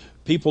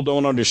 people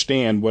don't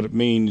understand what it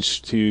means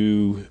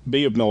to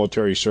be of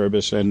military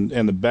service and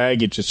the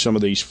baggage that some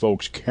of these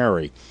folks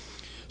carry.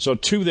 So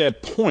to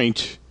that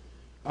point,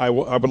 I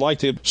would like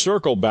to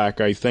circle back,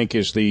 I think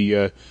is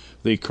the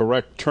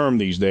correct term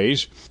these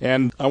days.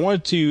 And I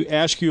wanted to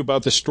ask you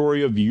about the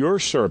story of your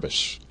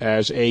service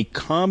as a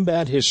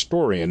combat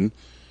historian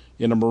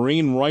in a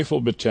Marine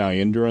Rifle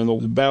Battalion during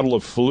the Battle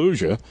of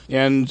Fallujah.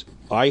 And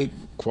I,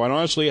 quite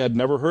honestly, had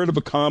never heard of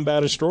a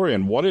combat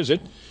historian. What is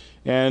it?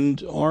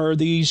 And are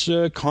these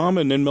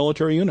common in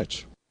military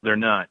units? They're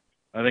not.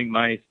 I think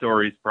my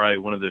story is probably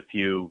one of the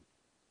few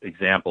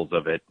examples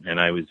of it. And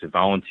I was a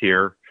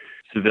volunteer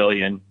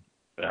civilian.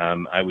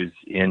 I was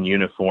in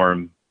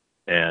uniform,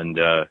 and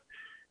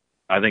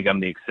I think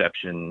I'm the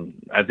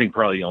exception. I think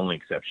probably the only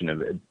exception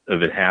of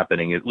it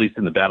happening, at least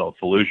in the Battle of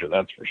Fallujah,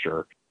 that's for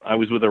sure. I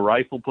was with a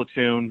rifle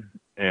platoon,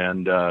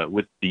 and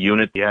with the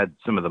unit, they had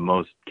some of the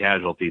most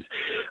casualties.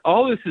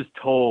 All this is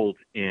told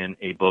in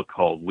a book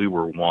called We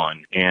Were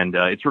One, and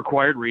it's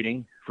required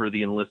reading for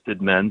the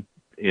enlisted men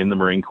in the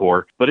Marine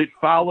Corps, but it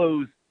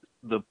follows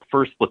the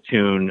 1st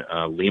Platoon,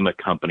 Lima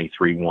Company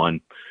 3-1,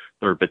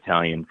 3rd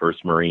Battalion,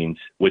 1st Marines,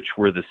 which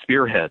were the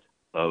spearhead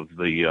of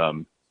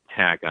the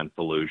attack on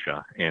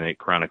Fallujah, and it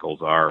chronicles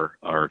our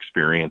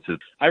experiences.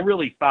 I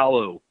really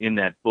follow in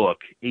that book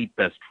 8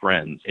 best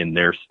friends in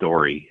their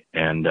story,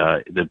 and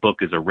the book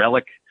is a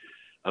relic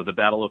of the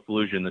Battle of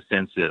Fallujah in the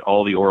sense that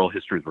all the oral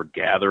histories were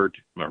gathered,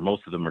 or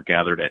most of them were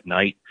gathered at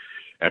night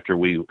after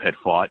we had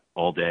fought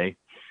all day,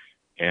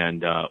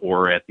 and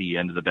or at the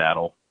end of the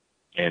battle,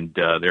 and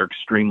they're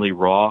extremely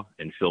raw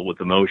and filled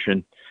with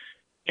emotion,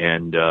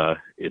 and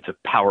it's a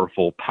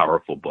powerful,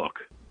 powerful book.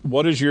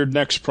 What is your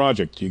next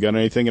project? You got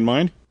anything in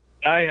mind?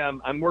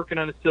 I'm working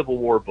on a Civil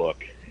War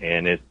book,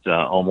 and it's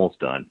almost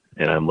done.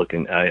 And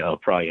I'll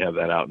probably have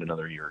that out in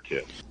another year or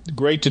two.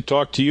 Great to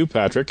talk to you,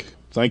 Patrick.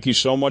 Thank you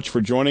so much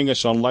for joining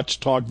us on Let's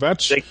Talk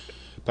Vets. Thanks.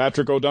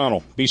 Patrick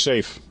O'Donnell, be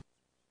safe.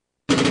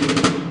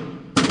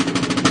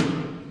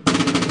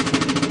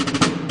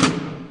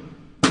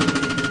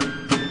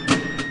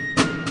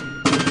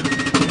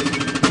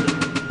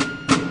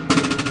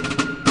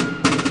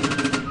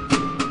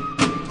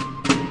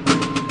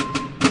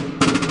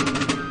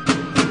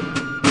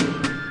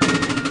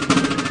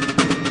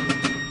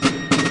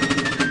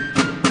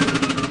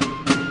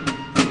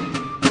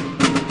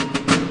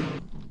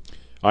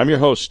 I'm your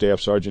host,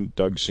 Staff Sergeant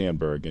Doug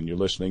Sandberg, and you're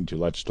listening to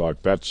Let's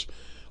Talk Vets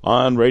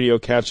on Radio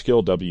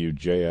Catskill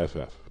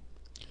WJFF.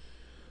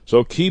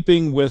 So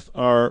keeping with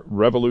our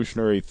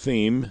revolutionary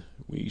theme,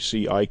 we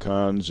see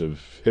icons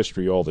of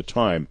history all the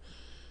time.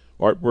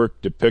 Artwork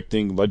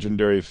depicting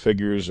legendary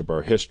figures of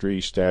our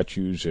history,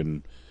 statues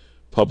in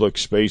public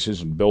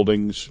spaces and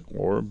buildings,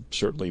 or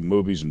certainly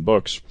movies and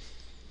books.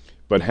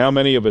 But how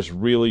many of us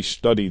really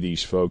study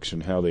these folks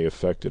and how they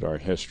affected our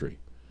history?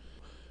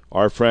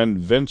 Our friend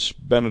Vince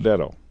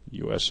Benedetto,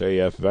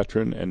 USAF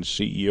veteran and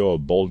CEO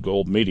of Bold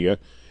Gold Media,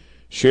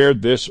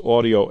 shared this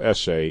audio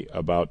essay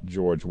about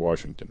George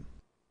Washington.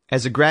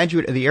 As a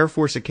graduate of the Air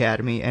Force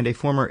Academy and a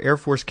former Air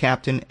Force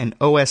captain and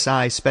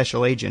OSI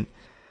special agent,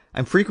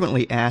 I'm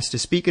frequently asked to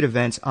speak at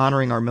events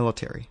honoring our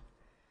military.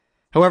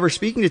 However,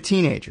 speaking to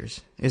teenagers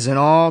is an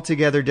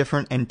altogether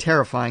different and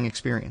terrifying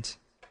experience.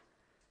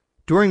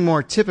 During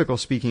more typical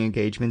speaking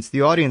engagements,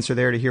 the audience are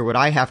there to hear what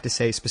I have to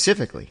say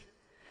specifically.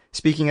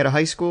 Speaking at a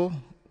high school,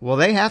 well,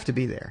 they have to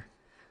be there.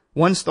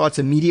 One's thoughts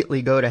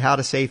immediately go to how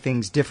to say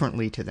things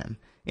differently to them,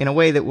 in a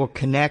way that will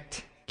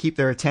connect, keep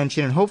their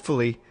attention, and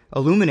hopefully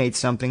illuminate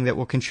something that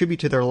will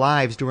contribute to their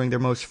lives during their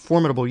most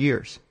formidable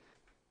years.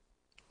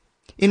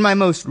 In my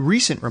most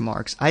recent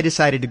remarks, I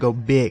decided to go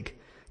big,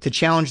 to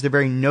challenge the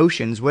very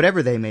notions,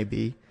 whatever they may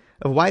be,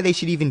 of why they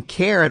should even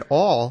care at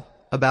all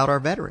about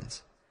our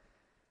veterans.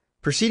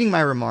 Preceding my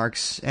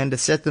remarks, and to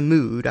set the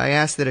mood, I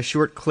asked that a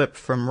short clip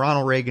from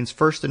Ronald Reagan's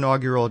first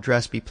inaugural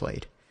address be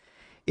played.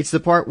 It's the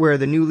part where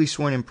the newly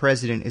sworn-in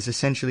president is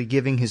essentially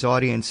giving his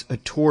audience a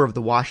tour of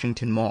the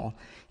Washington Mall.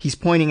 He's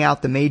pointing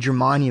out the major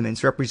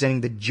monuments representing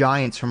the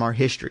giants from our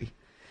history.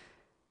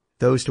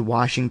 Those to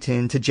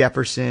Washington, to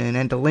Jefferson,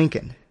 and to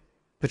Lincoln.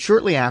 But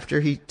shortly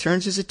after, he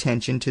turns his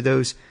attention to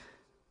those,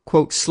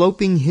 quote,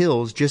 sloping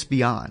hills just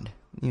beyond,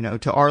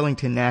 to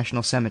Arlington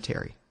National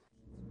Cemetery.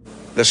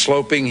 The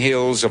sloping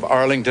hills of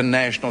Arlington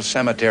National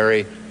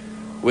Cemetery,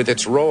 with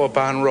its row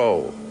upon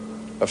row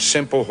of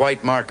simple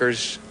white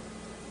markers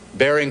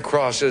bearing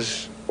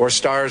crosses or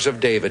stars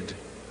of David,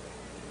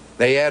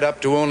 they add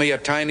up to only a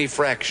tiny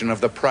fraction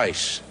of the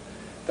price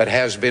that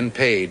has been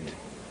paid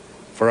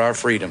for our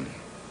freedom.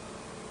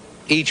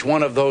 Each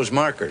one of those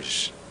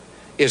markers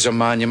is a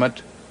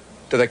monument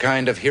to the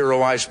kind of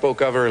hero I spoke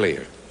of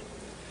earlier.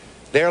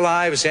 Their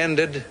lives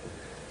ended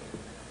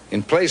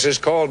in places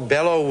called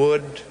Belleau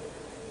Wood,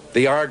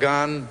 the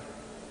Argonne,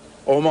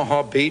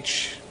 Omaha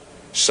Beach,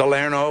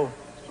 Salerno,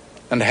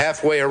 and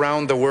halfway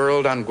around the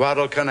world on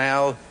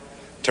Guadalcanal,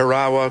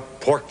 Tarawa,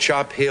 Pork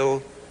Chop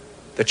Hill,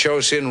 the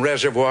Chosin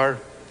Reservoir,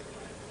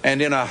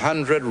 and in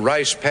 100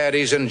 rice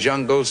paddies and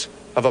jungles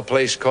of a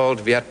place called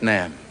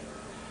Vietnam.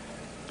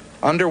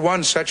 Under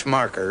one such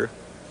marker,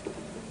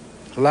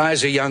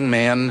 lies a young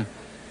man,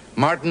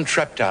 Martin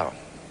Treptow,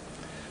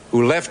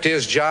 who left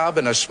his job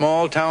in a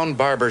small-town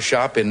barber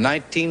shop in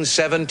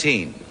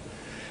 1917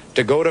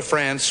 to go to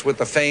France with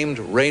the famed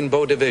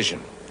Rainbow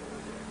Division.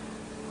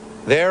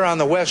 There on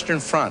the Western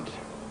Front,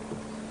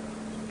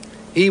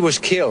 he was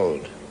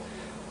killed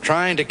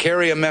trying to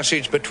carry a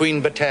message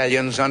between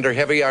battalions under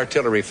heavy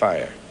artillery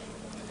fire.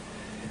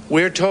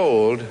 We're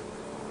told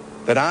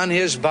that on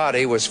his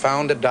body was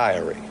found a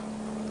diary.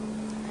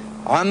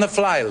 On the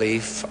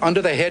flyleaf,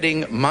 under the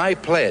heading, My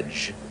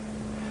Pledge,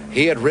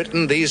 he had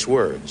written these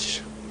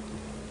words: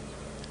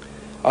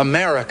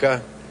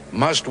 America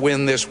must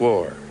win this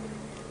war.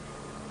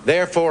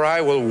 Therefore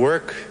I will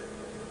work,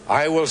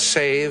 I will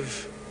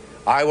save,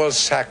 I will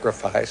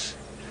sacrifice,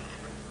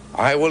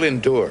 I will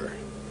endure.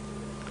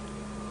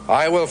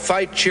 I will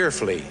fight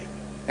cheerfully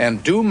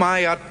and do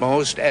my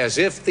utmost as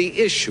if the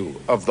issue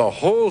of the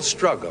whole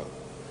struggle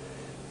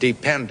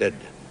depended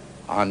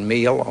on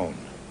me alone.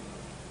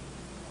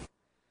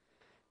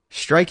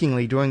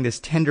 Strikingly, during this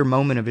tender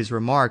moment of his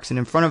remarks and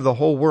in front of the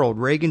whole world,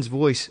 Reagan's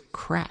voice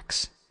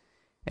cracks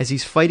as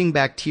he's fighting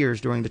back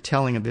tears during the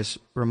telling of this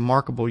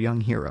remarkable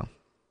young hero.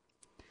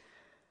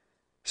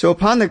 So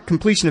upon the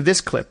completion of this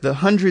clip, the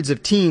hundreds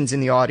of teens in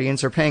the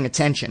audience are paying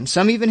attention.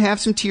 Some even have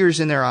some tears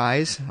in their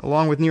eyes,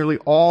 along with nearly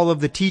all of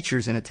the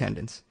teachers in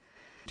attendance.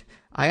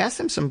 I ask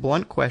them some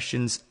blunt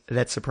questions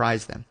that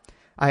surprise them.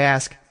 I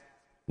ask,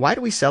 why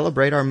do we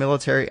celebrate our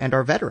military and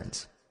our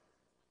veterans?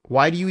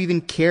 Why do you even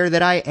care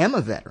that I am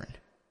a veteran?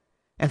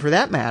 And for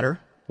that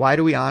matter, why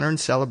do we honor and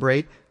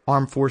celebrate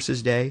Armed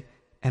Forces Day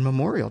and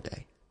Memorial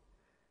Day?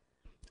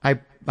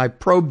 I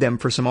probe them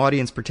for some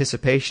audience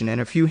participation,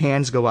 and a few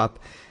hands go up.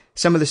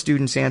 Some of the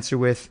students answer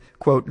with,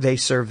 quote, they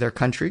serve their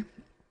country,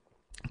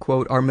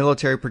 quote, our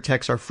military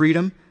protects our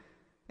freedom,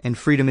 and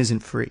freedom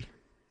isn't free.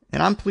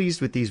 And I'm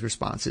pleased with these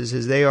responses,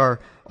 as they are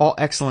all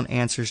excellent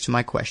answers to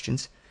my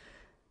questions.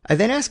 I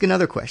then ask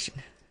another question.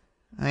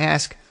 I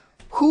ask,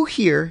 who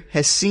here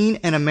has seen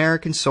an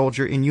American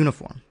soldier in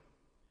uniform?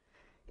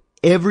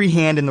 Every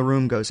hand in the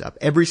room goes up,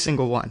 every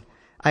single one.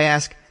 I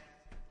ask,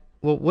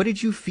 well, what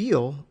did you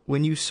feel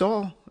when you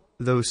saw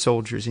those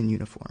soldiers in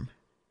uniform?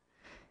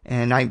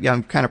 And I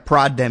kind of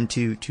prod them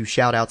to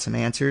shout out some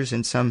answers,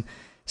 and some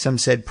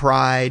said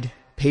pride,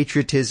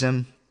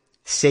 patriotism,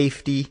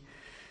 safety.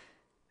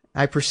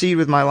 I proceed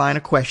with my line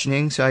of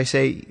questioning, so I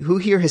say, who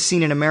here has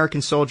seen an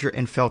American soldier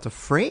and felt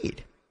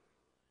afraid?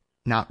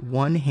 Not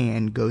one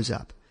hand goes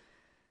up.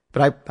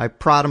 But I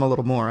prod them a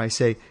little more. I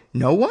say,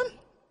 no one?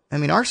 I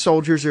mean, our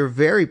soldiers are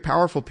very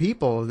powerful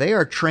people. They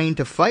are trained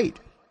to fight.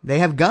 They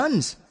have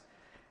guns.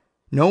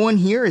 No one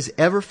here has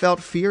ever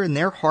felt fear in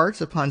their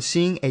hearts upon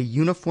seeing a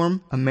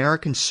uniformed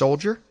American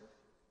soldier?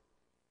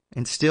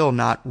 And still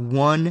not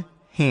one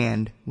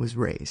hand was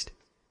raised.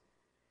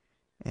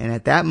 And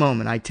at that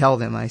moment, I tell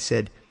them, I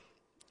said,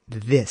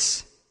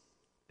 this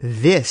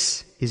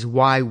is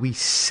why we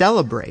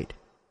celebrate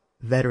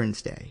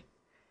Veterans Day.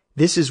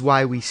 This is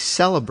why we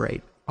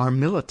celebrate our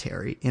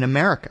military in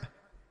America.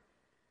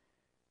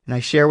 And I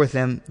share with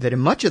them that in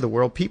much of the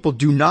world, people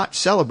do not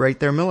celebrate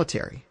their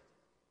military.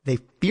 They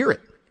fear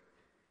it.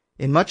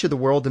 In much of the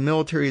world, the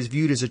military is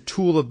viewed as a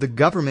tool of the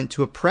government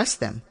to oppress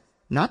them,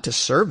 not to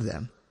serve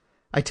them.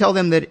 I tell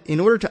them that in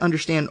order to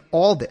understand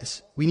all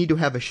this, we need to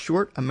have a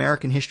short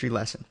American history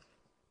lesson.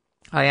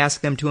 I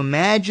ask them to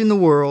imagine the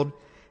world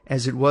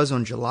as it was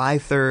on July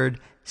 3rd,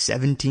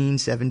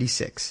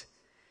 1776.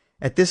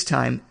 At this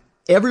time,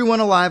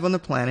 everyone alive on the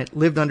planet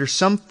lived under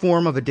some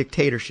form of a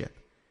dictatorship.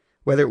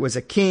 Whether it was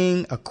a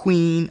king, a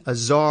queen, a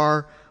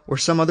czar, or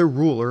some other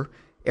ruler,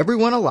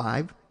 everyone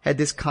alive had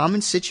this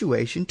common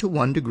situation to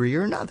one degree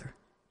or another.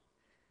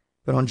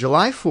 But on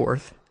July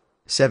 4th,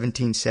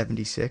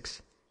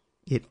 1776,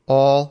 it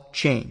all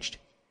changed.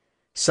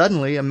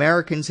 Suddenly,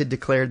 Americans had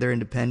declared their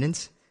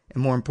independence,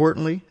 and more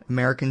importantly,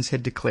 Americans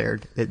had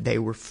declared that they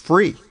were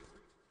free.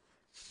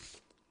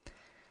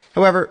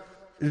 However,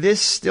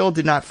 this still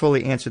did not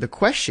fully answer the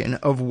question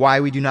of why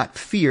we do not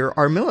fear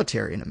our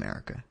military in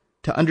America.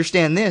 To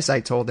understand this,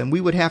 I told them,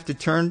 we would have to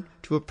turn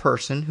to a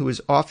person who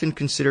is often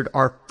considered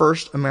our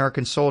first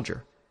American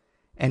soldier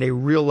and a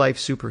real-life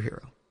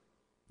superhero,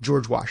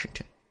 George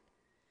Washington.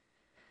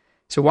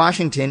 So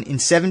Washington, in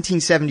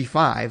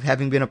 1775,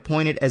 having been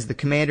appointed as the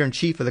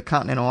commander-in-chief of the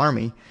Continental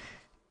Army,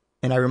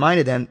 and I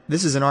reminded them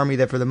this is an army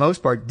that for the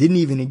most part didn't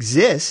even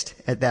exist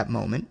at that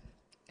moment,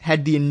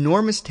 had the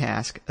enormous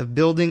task of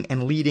building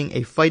and leading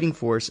a fighting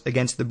force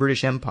against the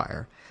British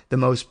Empire, the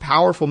most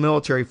powerful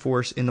military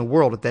force in the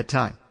world at that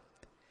time.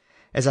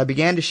 As I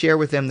began to share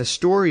with them the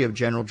story of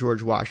General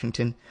George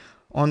Washington,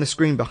 on the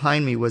screen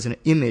behind me was an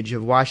image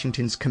of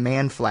Washington's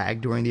command flag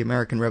during the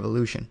American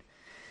Revolution.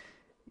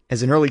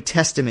 As an early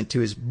testament to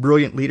his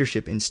brilliant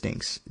leadership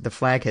instincts, the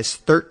flag has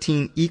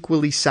 13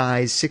 equally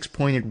sized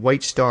six-pointed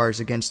white stars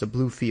against a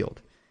blue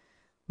field.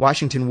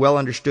 Washington well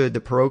understood the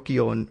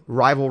parochial and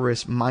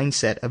rivalrous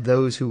mindset of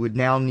those who would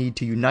now need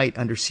to unite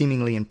under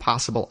seemingly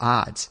impossible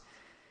odds.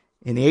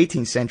 In the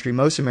 18th century,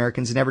 most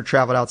Americans never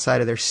traveled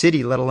outside of their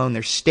city, let alone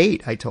their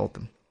state, I told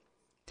them.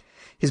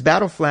 His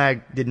battle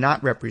flag did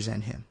not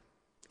represent him.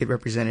 It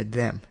represented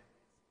them.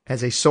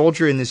 As a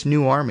soldier in this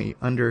new army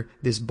under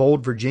this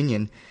bold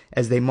Virginian,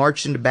 as they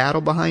marched into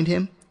battle behind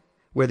him,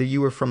 whether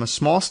you were from a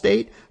small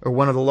state or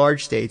one of the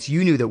large states,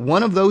 you knew that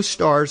one of those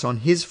stars on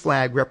his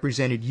flag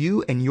represented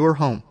you and your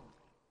home.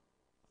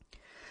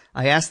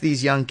 I asked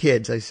these young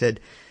kids, I said,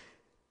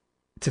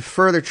 to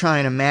further try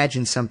and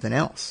imagine something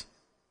else.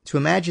 To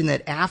imagine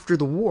that after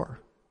the war,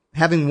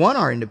 having won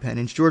our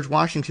independence, George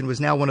Washington was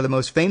now one of the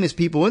most famous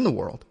people in the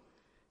world.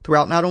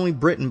 Throughout not only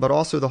Britain, but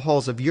also the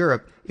halls of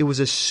Europe, it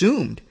was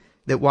assumed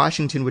that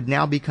Washington would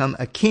now become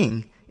a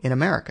king in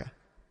America.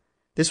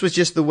 This was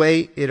just the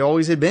way it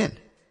always had been.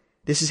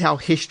 This is how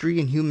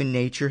history and human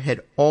nature had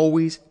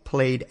always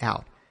played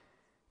out.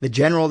 The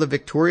general of the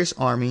victorious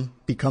army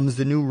becomes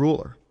the new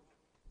ruler.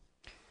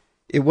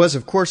 It was,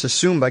 of course,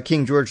 assumed by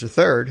King George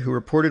III, who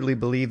reportedly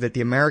believed that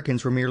the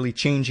Americans were merely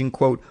changing,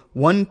 quote,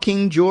 one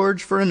King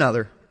George for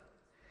another.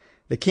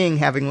 The king,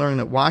 having learned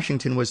that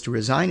Washington was to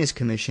resign his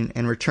commission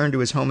and return to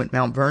his home at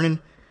Mount Vernon,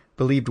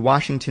 believed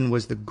Washington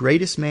was the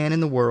greatest man in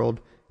the world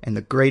and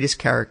the greatest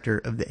character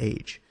of the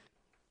age.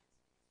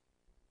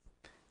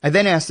 I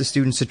then asked the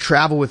students to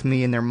travel with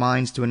me in their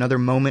minds to another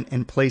moment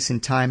and place in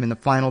time in the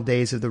final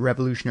days of the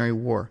Revolutionary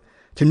War,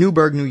 to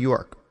Newburgh, New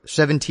York,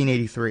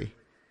 1783.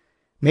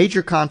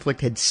 Major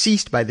conflict had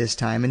ceased by this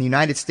time, and the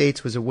United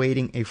States was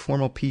awaiting a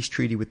formal peace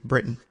treaty with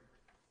Britain.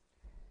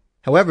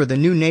 However, the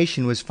new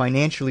nation was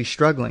financially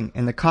struggling,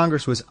 and the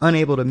Congress was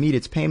unable to meet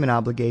its payment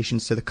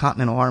obligations to the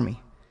Continental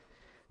Army.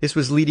 This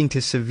was leading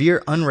to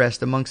severe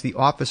unrest amongst the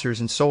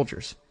officers and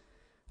soldiers.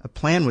 A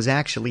plan was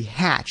actually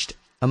hatched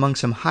among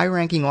some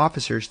high-ranking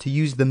officers to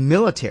use the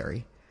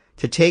military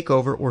to take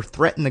over or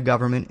threaten the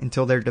government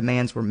until their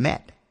demands were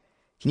met.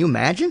 Can you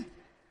imagine?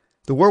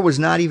 The war was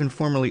not even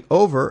formally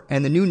over,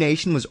 and the new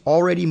nation was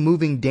already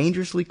moving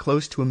dangerously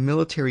close to a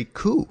military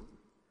coup.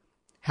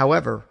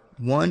 However,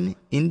 one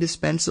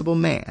indispensable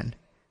man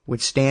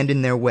would stand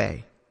in their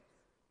way: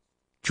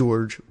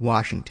 George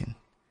Washington.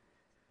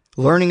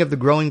 Learning of the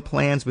growing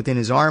plans within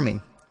his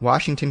army,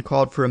 Washington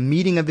called for a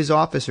meeting of his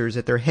officers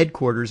at their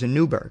headquarters in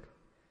Newburgh.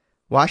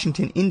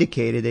 Washington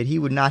indicated that he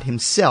would not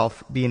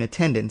himself be in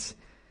attendance,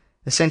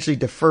 essentially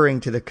deferring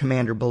to the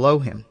commander below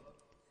him.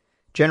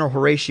 General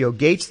Horatio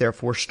Gates,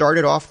 therefore,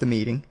 started off the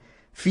meeting,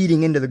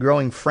 feeding into the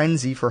growing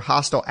frenzy for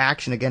hostile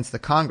action against the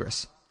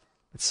Congress.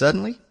 But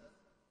suddenly,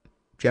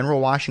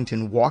 General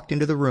Washington walked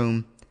into the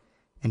room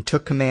and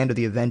took command of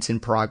the events in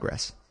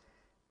progress.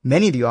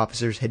 Many of the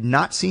officers had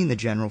not seen the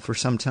general for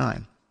some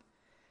time.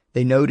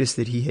 They noticed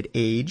that he had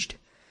aged,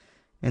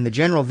 and the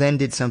general then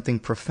did something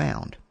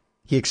profound.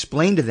 He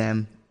explained to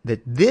them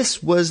that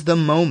this was the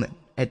moment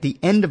at the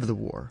end of the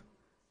war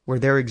where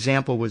their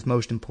example was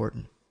most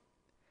important.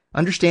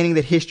 Understanding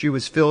that history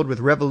was filled with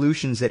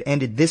revolutions that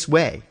ended this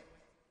way,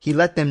 he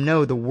let them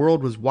know the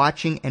world was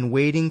watching and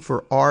waiting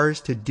for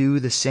ours to do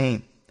the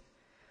same.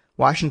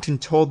 Washington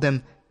told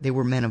them they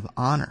were men of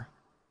honor,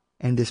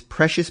 and this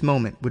precious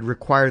moment would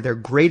require their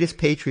greatest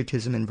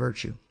patriotism and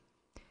virtue.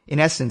 In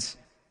essence,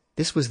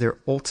 this was their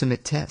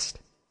ultimate test.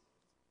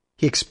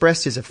 He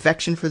expressed his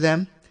affection for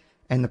them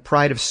and the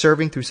pride of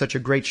serving through such a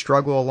great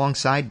struggle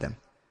alongside them.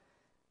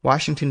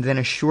 Washington then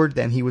assured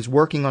them he was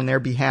working on their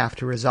behalf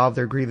to resolve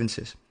their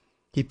grievances.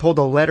 He pulled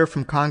a letter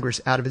from Congress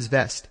out of his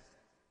vest.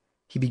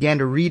 He began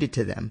to read it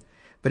to them,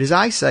 but his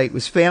eyesight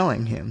was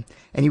failing him,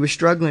 and he was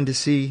struggling to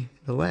see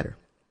the letter.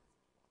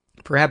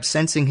 Perhaps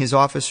sensing his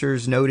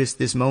officers noticed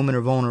this moment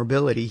of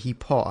vulnerability, he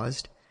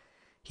paused.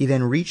 He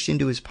then reached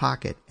into his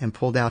pocket and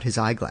pulled out his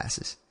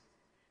eyeglasses.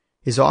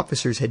 His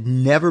officers had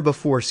never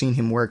before seen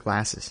him wear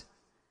glasses.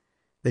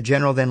 The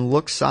general then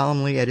looked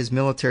solemnly at his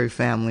military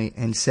family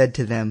and said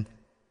to them,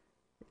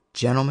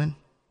 "Gentlemen,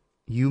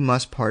 you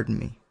must pardon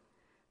me,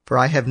 for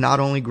I have not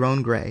only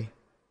grown gray,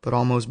 but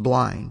almost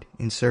blind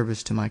in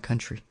service to my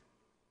country."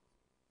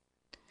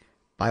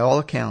 By all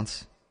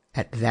accounts,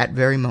 at that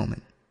very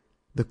moment,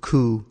 the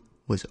coup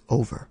was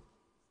over.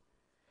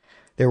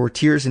 There were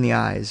tears in the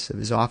eyes of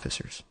his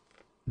officers.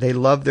 They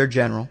loved their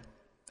general,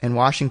 and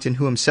Washington,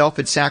 who himself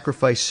had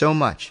sacrificed so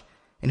much,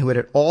 and who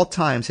at all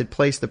times had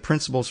placed the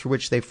principles for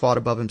which they fought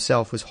above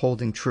himself, was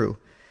holding true,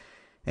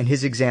 and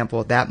his example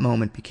at that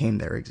moment became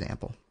their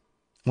example.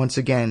 Once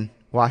again,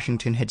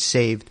 Washington had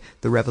saved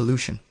the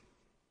revolution.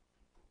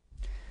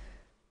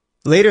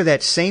 Later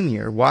that same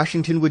year,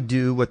 Washington would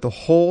do what the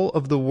whole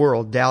of the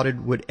world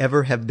doubted would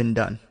ever have been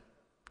done.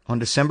 On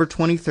December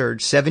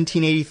 23rd,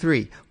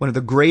 1783, one of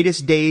the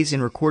greatest days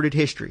in recorded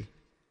history,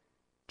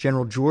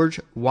 General George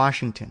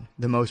Washington,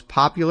 the most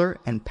popular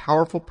and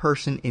powerful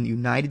person in the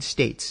United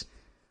States,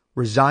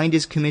 resigned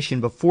his commission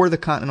before the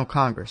Continental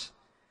Congress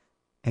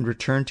and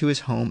returned to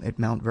his home at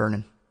Mount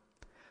Vernon.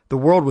 The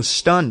world was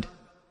stunned.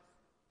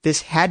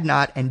 This had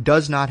not and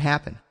does not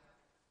happen.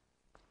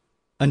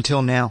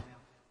 Until now.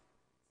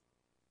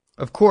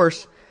 Of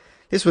course,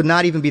 this would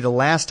not even be the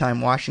last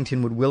time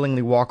Washington would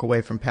willingly walk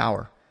away from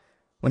power.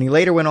 When he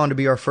later went on to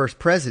be our first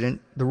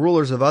president, the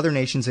rulers of other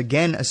nations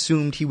again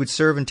assumed he would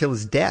serve until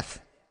his death.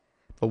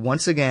 But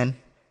once again,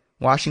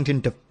 Washington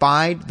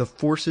defied the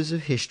forces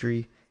of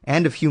history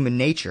and of human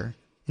nature,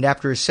 and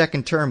after his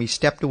second term he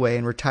stepped away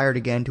and retired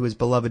again to his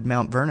beloved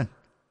Mount Vernon.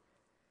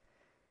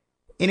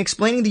 In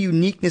explaining the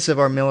uniqueness of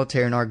our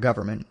military and our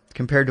government,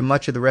 compared to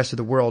much of the rest of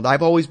the world,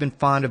 I've always been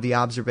fond of the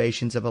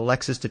observations of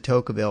Alexis de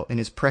Tocqueville in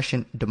his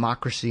prescient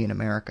Democracy in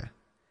America.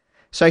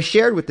 So I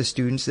shared with the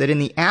students that in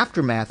the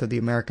aftermath of the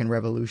American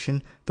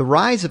Revolution, the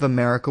rise of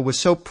America was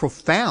so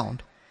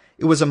profound,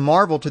 it was a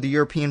marvel to the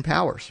European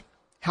powers.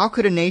 How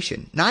could a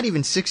nation, not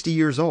even 60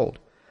 years old,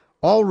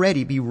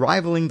 already be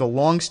rivaling the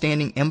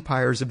long-standing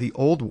empires of the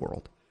Old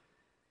World?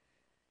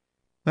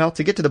 Well,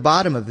 to get to the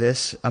bottom of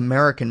this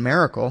American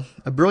miracle,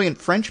 a brilliant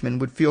Frenchman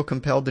would feel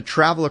compelled to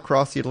travel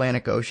across the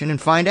Atlantic Ocean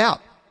and find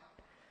out.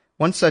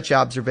 One such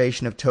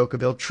observation of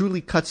Tocqueville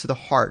truly cuts to the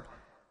heart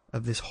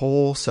of this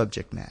whole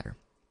subject matter.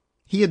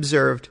 He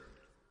observed,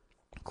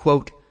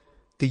 quote,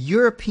 "The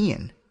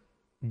European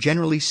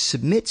generally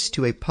submits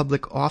to a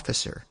public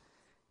officer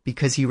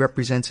because he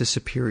represents a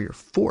superior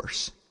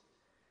force,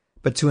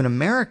 but to an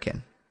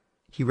American,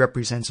 he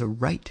represents a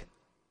right."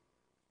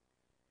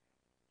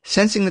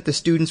 Sensing that the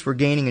students were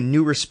gaining a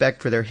new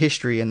respect for their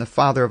history and the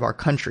father of our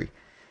country,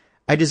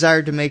 I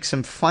desired to make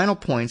some final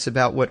points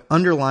about what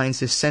underlines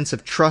this sense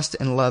of trust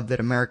and love that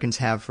Americans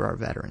have for our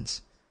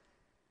veterans.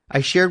 I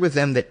shared with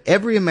them that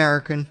every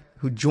American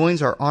who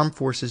joins our armed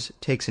forces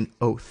takes an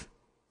oath.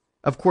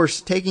 Of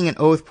course, taking an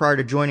oath prior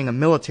to joining a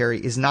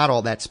military is not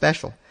all that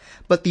special,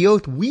 but the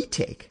oath we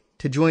take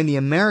to join the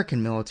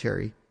American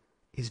military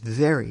is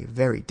very,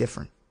 very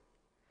different.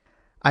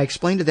 I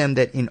explained to them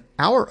that in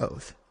our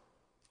oath,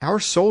 our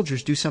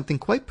soldiers do something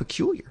quite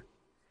peculiar.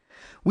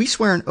 We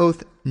swear an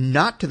oath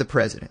not to the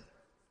president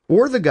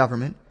or the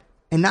government,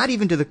 and not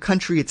even to the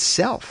country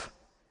itself.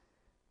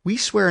 We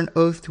swear an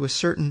oath to a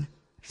certain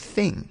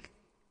thing.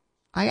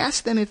 I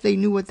asked them if they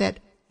knew what that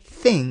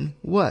thing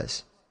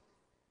was.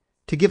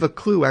 To give a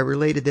clue, I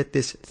related that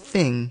this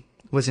thing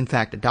was in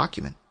fact a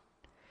document.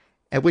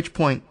 At which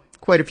point,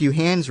 quite a few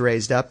hands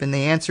raised up, and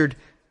they answered,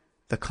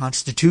 "The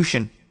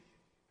Constitution."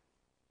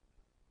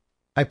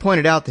 I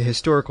pointed out the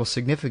historical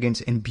significance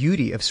and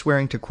beauty of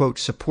swearing to, quote,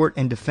 "support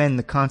and defend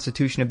the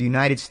Constitution of the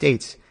United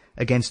States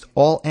against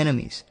all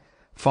enemies,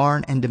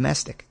 foreign and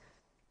domestic."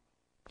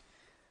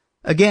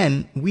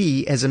 Again,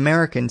 we as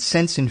Americans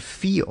sense and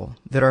feel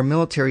that our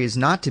military is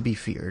not to be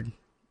feared,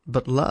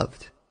 but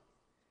loved.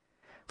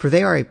 For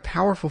they are a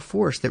powerful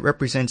force that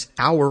represents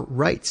our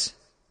rights.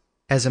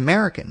 As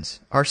Americans,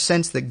 our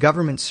sense that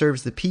government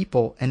serves the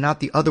people and not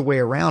the other way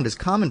around is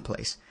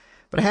commonplace.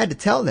 But I had to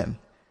tell them,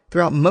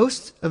 throughout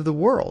most of the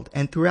world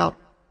and throughout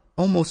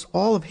almost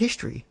all of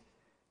history,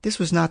 this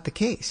was not the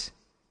case.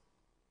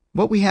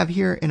 What we have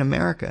here in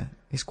America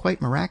is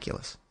quite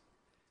miraculous.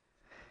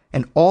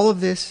 And all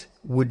of this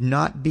would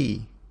not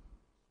be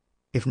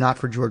if not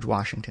for George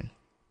Washington.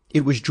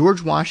 It was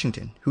George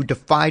Washington who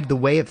defied the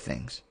way of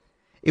things.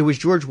 It was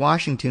George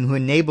Washington who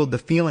enabled the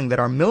feeling that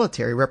our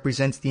military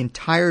represents the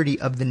entirety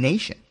of the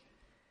nation.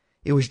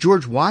 It was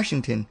George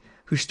Washington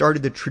who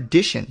started the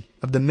tradition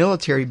of the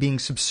military being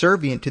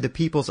subservient to the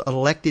people's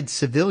elected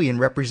civilian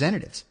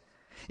representatives.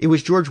 It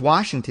was George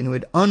Washington who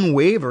had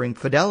unwavering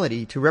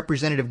fidelity to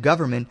representative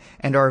government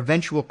and our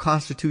eventual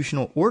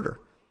constitutional order.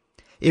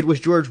 It was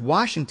George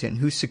Washington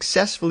who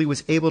successfully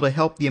was able to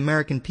help the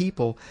American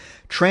people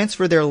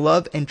transfer their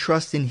love and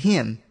trust in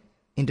him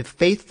into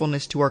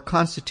faithfulness to our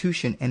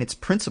Constitution and its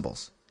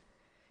principles.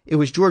 It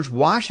was George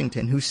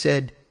Washington who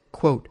said,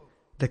 quote,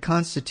 "The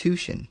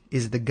Constitution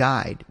is the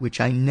guide which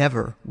I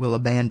never will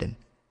abandon."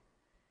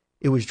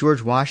 It was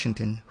George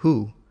Washington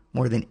who,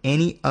 more than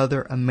any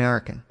other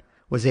American,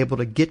 was able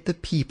to get the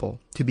people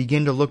to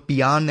begin to look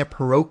beyond their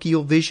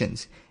parochial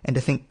visions and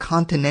to think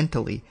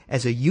continentally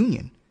as a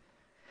union.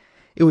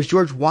 It was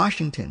George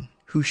Washington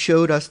who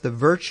showed us the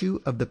virtue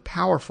of the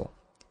powerful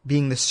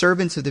being the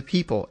servants of the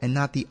people and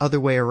not the other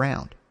way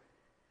around.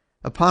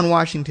 Upon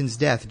Washington's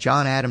death,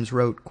 John Adams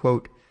wrote,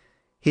 quote,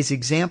 "His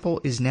example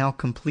is now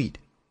complete,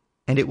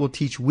 and it will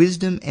teach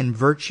wisdom and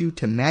virtue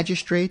to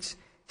magistrates,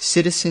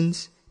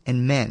 citizens,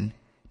 and men,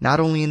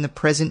 not only in the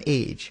present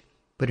age,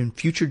 but in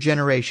future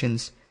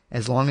generations,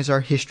 as long as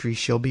our history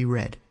shall be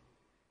read."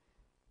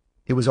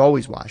 It was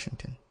always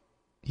Washington.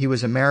 He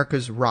was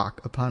America's rock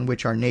upon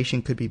which our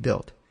nation could be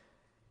built.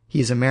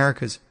 He is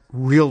America's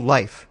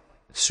real-life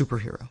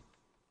superhero.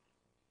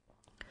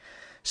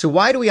 So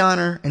why do we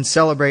honor and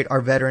celebrate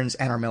our veterans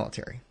and our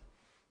military?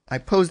 I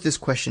posed this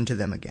question to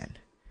them again.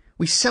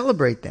 We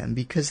celebrate them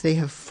because they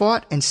have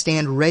fought and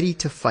stand ready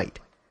to fight,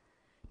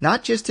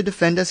 not just to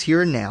defend us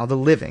here and now, the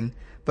living,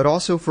 but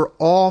also for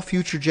all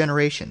future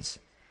generations.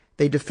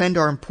 They defend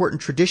our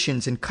important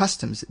traditions and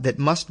customs that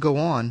must go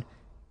on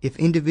if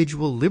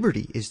individual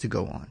liberty is to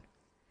go on.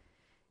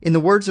 In the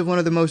words of one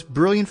of the most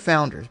brilliant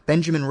founders,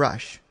 Benjamin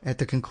Rush, at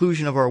the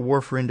conclusion of our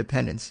war for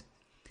independence,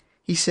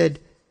 he said,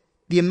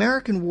 "The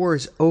American war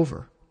is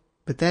over,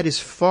 but that is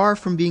far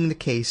from being the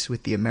case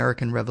with the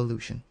American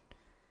Revolution."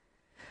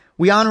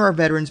 We honor our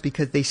veterans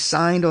because they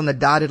signed on the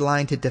dotted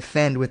line to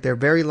defend with their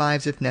very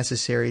lives if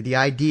necessary the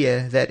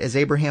idea that, as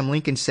Abraham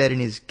Lincoln said in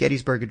his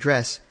Gettysburg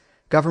Address,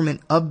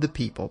 government of the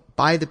people,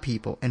 by the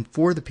people, and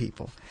for the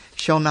people,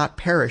 shall not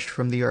perish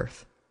from the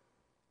earth.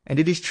 And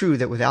it is true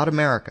that without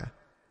America,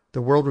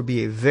 the world would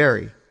be a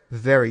very,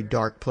 very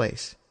dark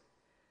place.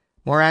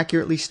 More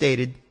accurately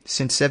stated,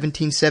 since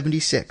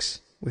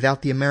 1776,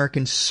 without the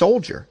American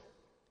soldier,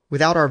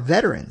 without our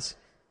veterans,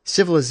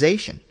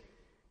 civilization,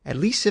 at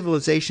least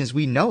civilization as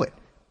we know it,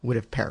 would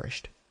have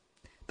perished.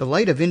 The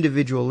light of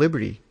individual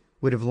liberty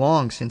would have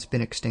long since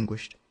been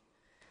extinguished.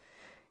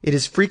 It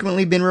has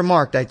frequently been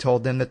remarked, I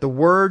told them, that the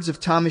words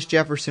of Thomas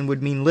Jefferson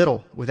would mean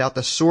little without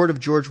the sword of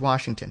George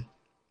Washington.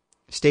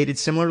 Stated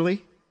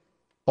similarly,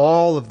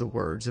 all of the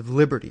words of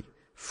liberty,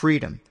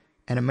 freedom,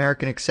 and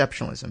American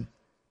exceptionalism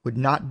would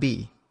not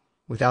be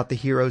without the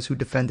heroes who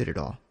defended it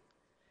all.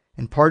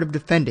 And part of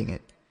defending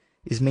it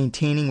is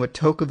maintaining what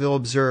Tocqueville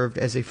observed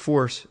as a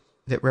force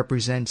that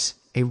represents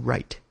a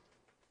right.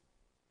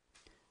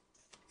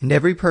 And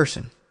every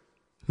person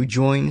who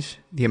joins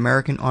the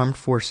American Armed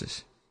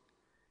Forces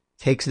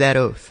takes that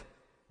oath,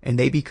 and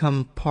they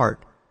become part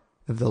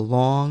of the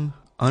long,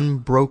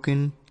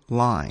 unbroken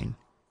line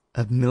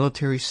of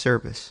military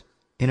service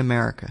in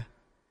America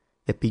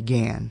that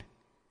began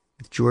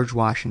with George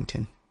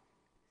Washington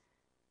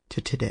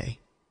to today.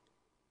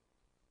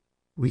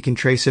 We can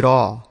trace it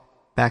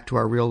all back to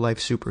our real-life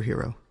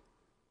superhero,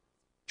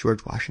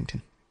 George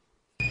Washington.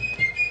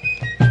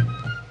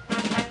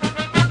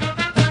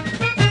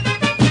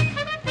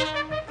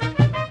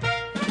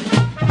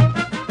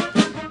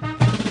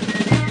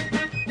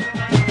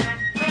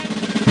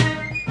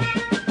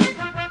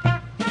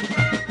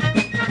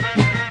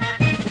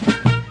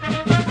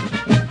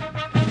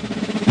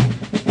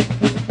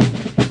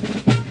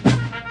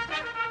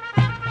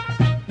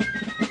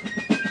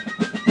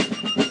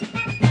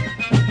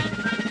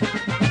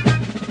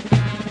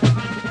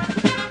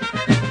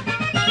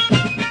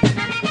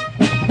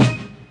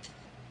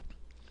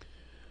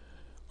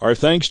 Our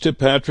thanks to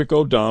Patrick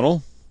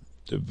O'Donnell,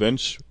 to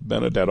Vince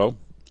Benedetto,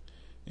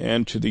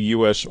 and to the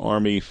U.S.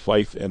 Army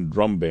Fife and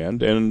Drum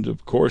Band, and,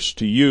 of course,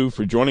 to you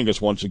for joining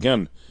us once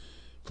again.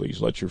 Please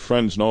let your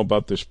friends know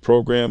about this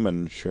program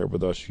and share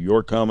with us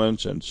your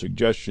comments and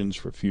suggestions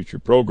for future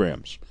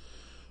programs.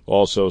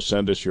 Also,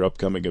 send us your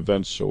upcoming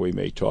events so we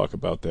may talk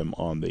about them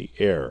on the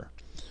air.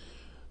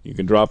 You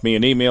can drop me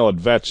an email at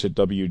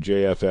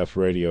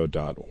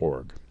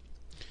vets@wjffradio.org.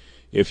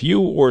 If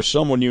you or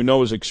someone you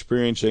know is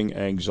experiencing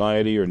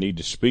anxiety or need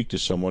to speak to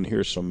someone,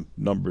 here's some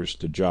numbers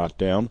to jot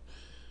down.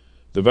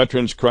 The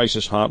Veterans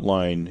Crisis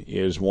Hotline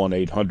is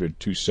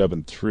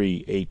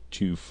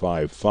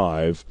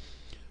 1-800-273-8255.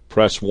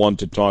 Press 1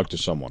 to talk to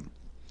someone.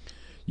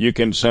 You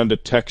can send a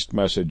text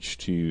message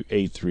to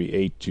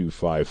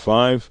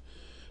 838-255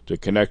 to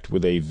connect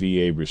with a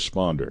VA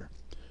responder.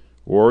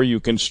 Or you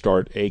can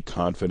start a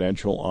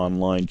confidential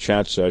online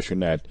chat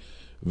session at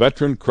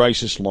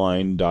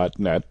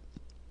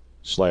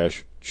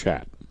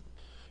veterancrisisline.net/chat.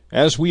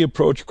 As we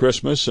approach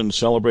Christmas and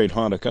celebrate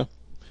Hanukkah,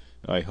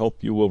 I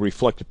hope you will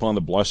reflect upon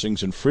the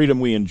blessings and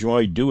freedom we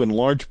enjoy due in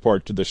large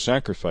part to the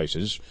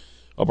sacrifices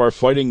of our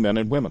fighting men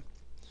and women.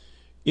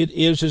 It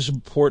is as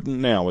important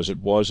now as it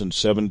was in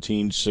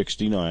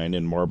 1769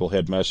 in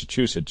Marblehead,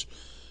 Massachusetts,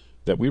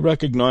 that we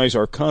recognize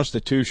our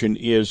Constitution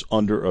is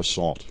under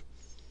assault.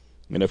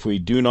 And if we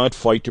do not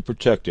fight to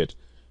protect it,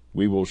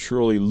 we will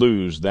surely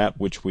lose that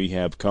which we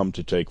have come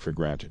to take for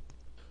granted.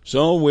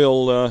 So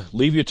we'll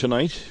leave you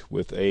tonight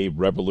with a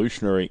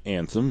revolutionary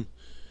anthem,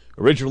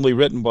 originally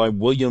written by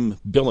William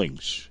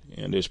Billings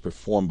and is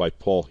performed by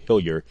Paul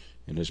Hillier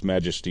and His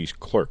Majesty's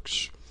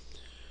Clerks.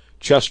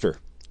 Chester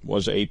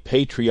was a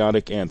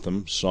patriotic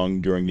anthem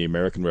sung during the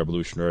American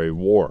Revolutionary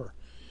War.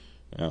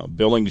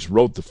 Billings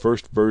wrote the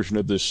first version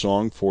of this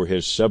song for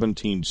his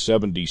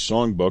 1770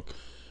 songbook,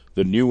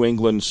 The New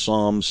England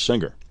Psalm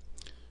Singer,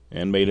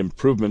 and made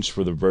improvements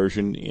for the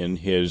version in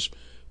his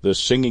The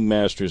Singing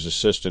Master's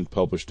Assistant,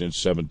 published in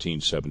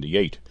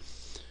 1778.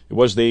 It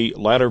was the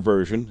latter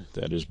version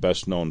that is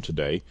best known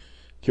today.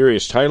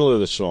 Curious title of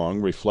the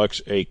song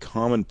reflects a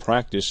common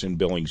practice in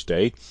Billings'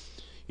 day,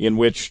 in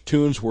which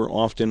tunes were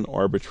often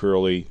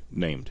arbitrarily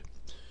named.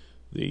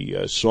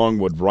 The song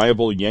would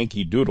rival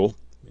Yankee Doodle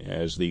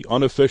as the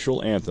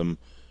unofficial anthem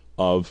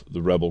of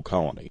the rebel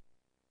colony.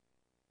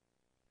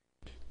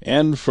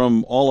 And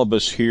from all of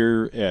us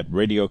here at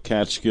Radio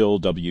Catskill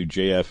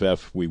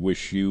WJFF, we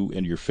wish you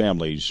and your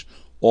families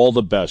all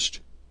the best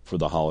for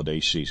the holiday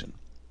season.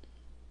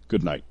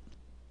 Good night.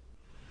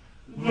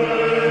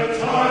 Let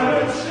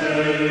tyrants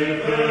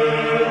shake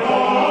their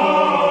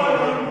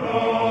iron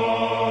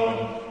bound,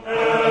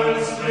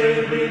 and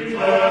slavery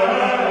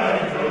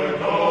clang her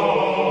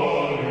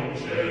galling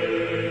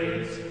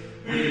chains.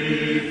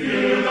 We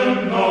fear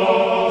them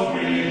not,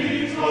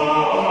 we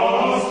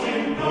trust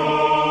in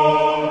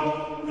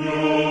God.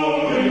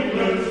 New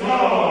England's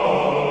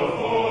flower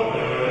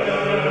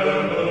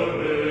forever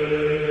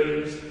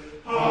reigns.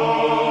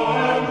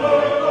 And the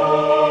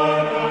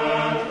Lord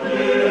and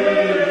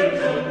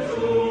Clinton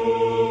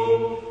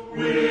too.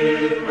 We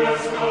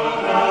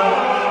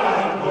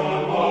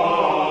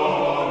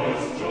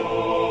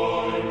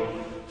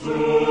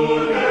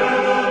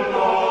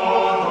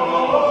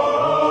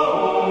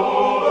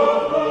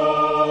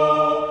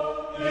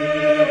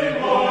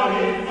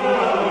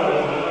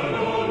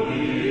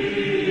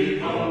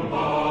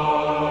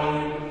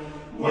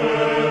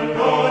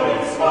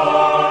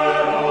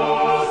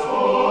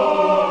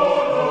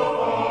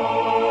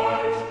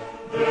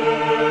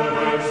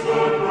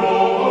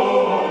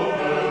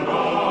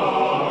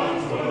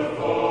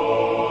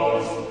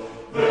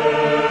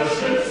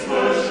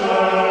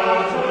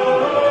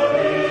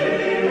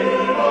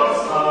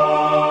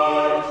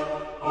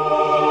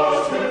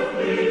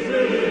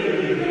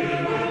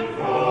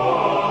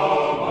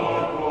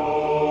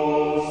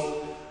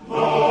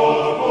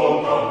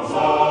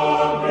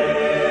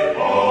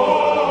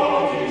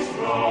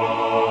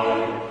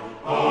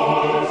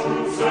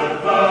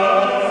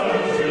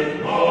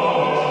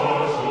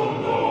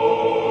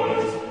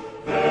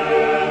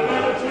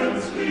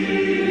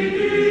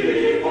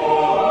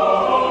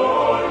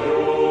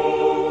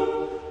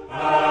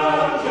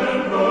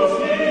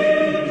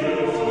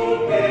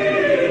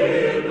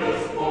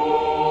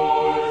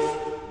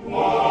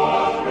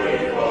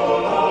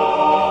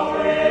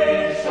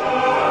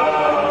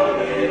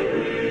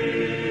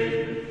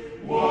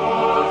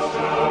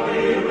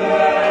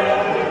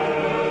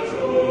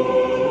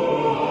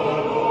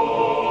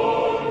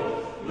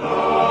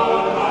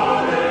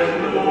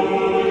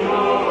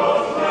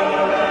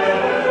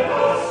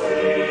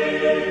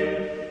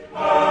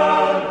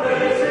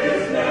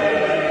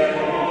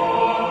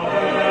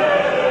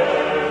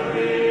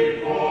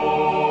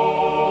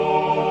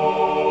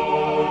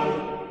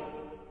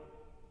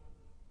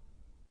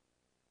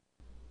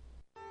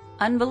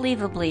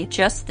Unbelievably,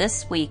 just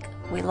this week,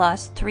 we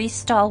lost 3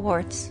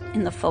 stalwarts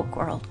in the folk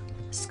world.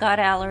 Scott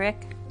Alaric,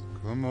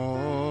 come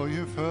all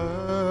you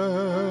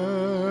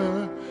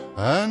fair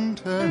and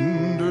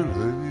tender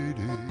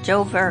ladies,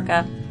 Joe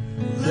Verga,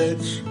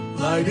 Let's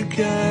light a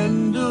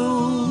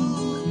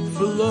candle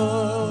for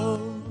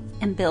love,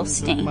 and Bill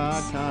Staines.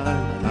 my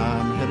time and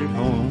I'm headed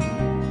home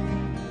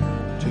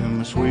to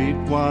my sweet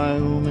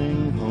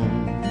Wyoming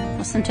home.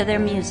 Listen to their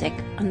music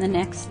on the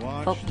next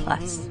Folk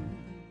Plus.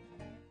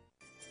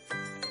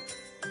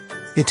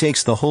 It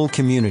takes the whole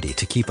community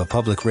to keep a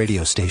public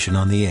radio station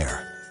on the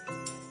air.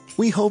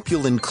 We hope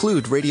you'll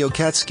include Radio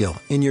Catskill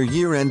in your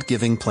year-end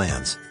giving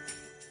plans.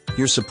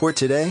 Your support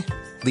today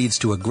leads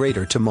to a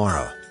greater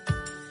tomorrow.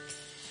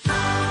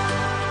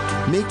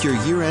 Make your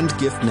year-end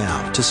gift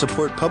now to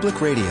support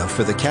public radio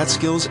for the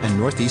Catskills and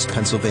Northeast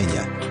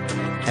Pennsylvania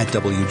at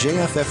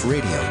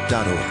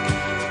wjffradio.org.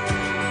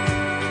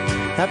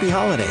 Happy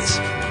holidays.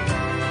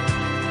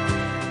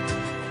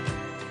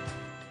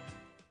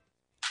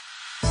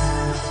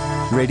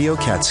 Radio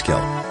Catskill.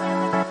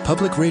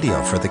 Public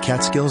radio for the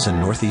Catskills and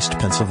Northeast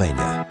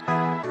Pennsylvania.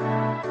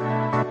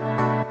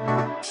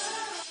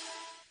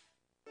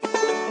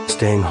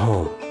 Staying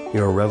Home,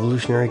 your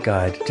revolutionary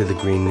guide to the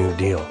Green New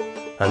Deal.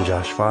 I'm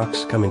Josh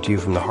Fox, coming to you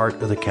from the heart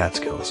of the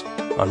Catskills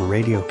on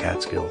Radio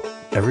Catskill.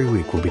 Every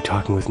week we'll be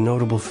talking with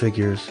notable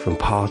figures from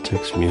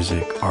politics,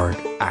 music, art,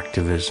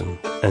 activism,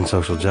 and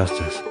social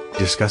justice,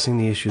 discussing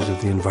the issues of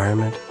the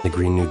environment, the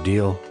Green New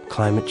Deal,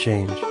 climate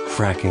change,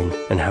 fracking,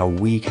 and how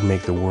we can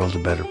make the world a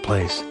better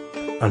place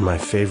on my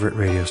favorite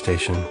radio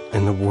station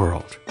in the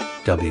world,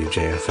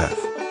 WJFF.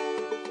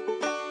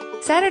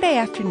 Saturday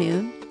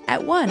afternoon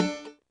at 1.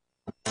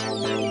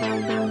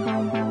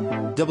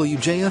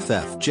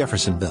 WJFF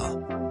Jeffersonville.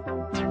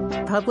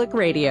 Public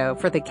radio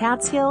for the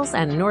Catskills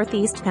and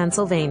Northeast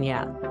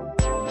Pennsylvania.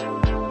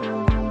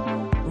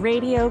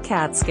 Radio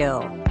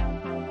Catskill.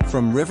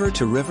 From river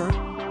to river,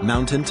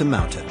 mountain to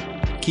mountain,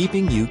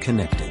 keeping you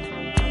connected.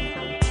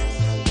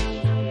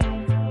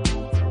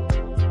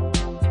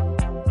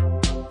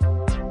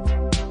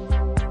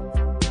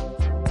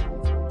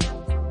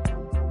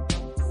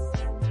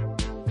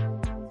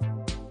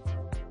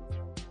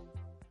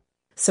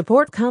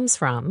 Support comes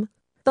from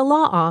the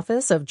Law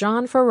Office of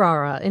John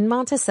Ferrara in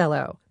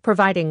Monticello,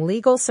 providing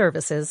legal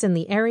services in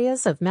the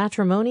areas of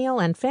matrimonial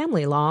and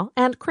family law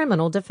and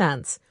criminal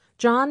defense.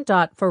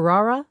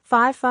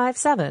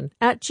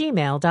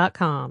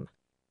 john.ferrara557@gmail.com.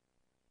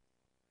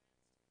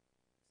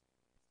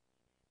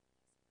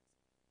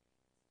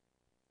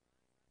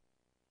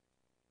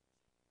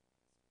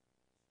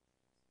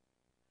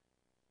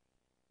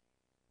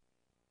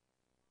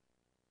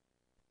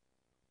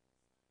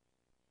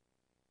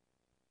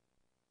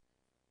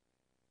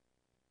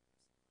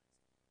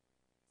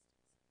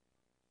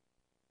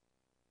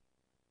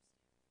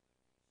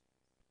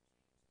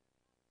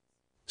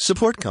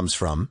 Support comes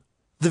from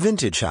The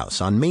Vintage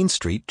House on Main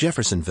Street,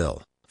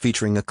 Jeffersonville,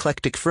 featuring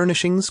eclectic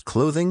furnishings,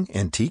 clothing,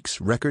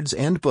 antiques, records,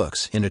 and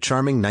books in a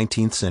charming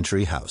 19th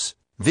century house.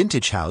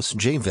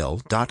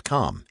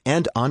 VintageHouseJayville.com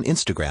and on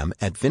Instagram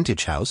at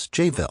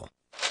VintageHouseJayville.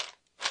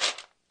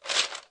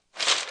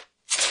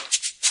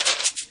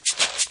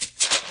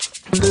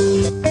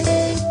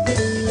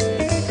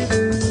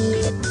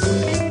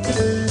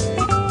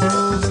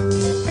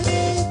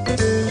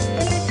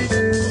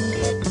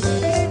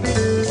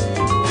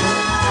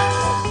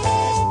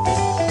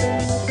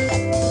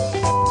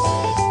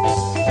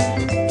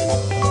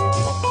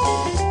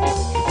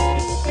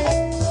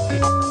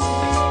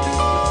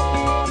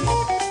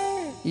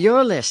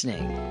 You're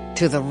listening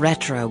to the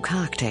Retro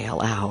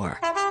Cocktail Hour.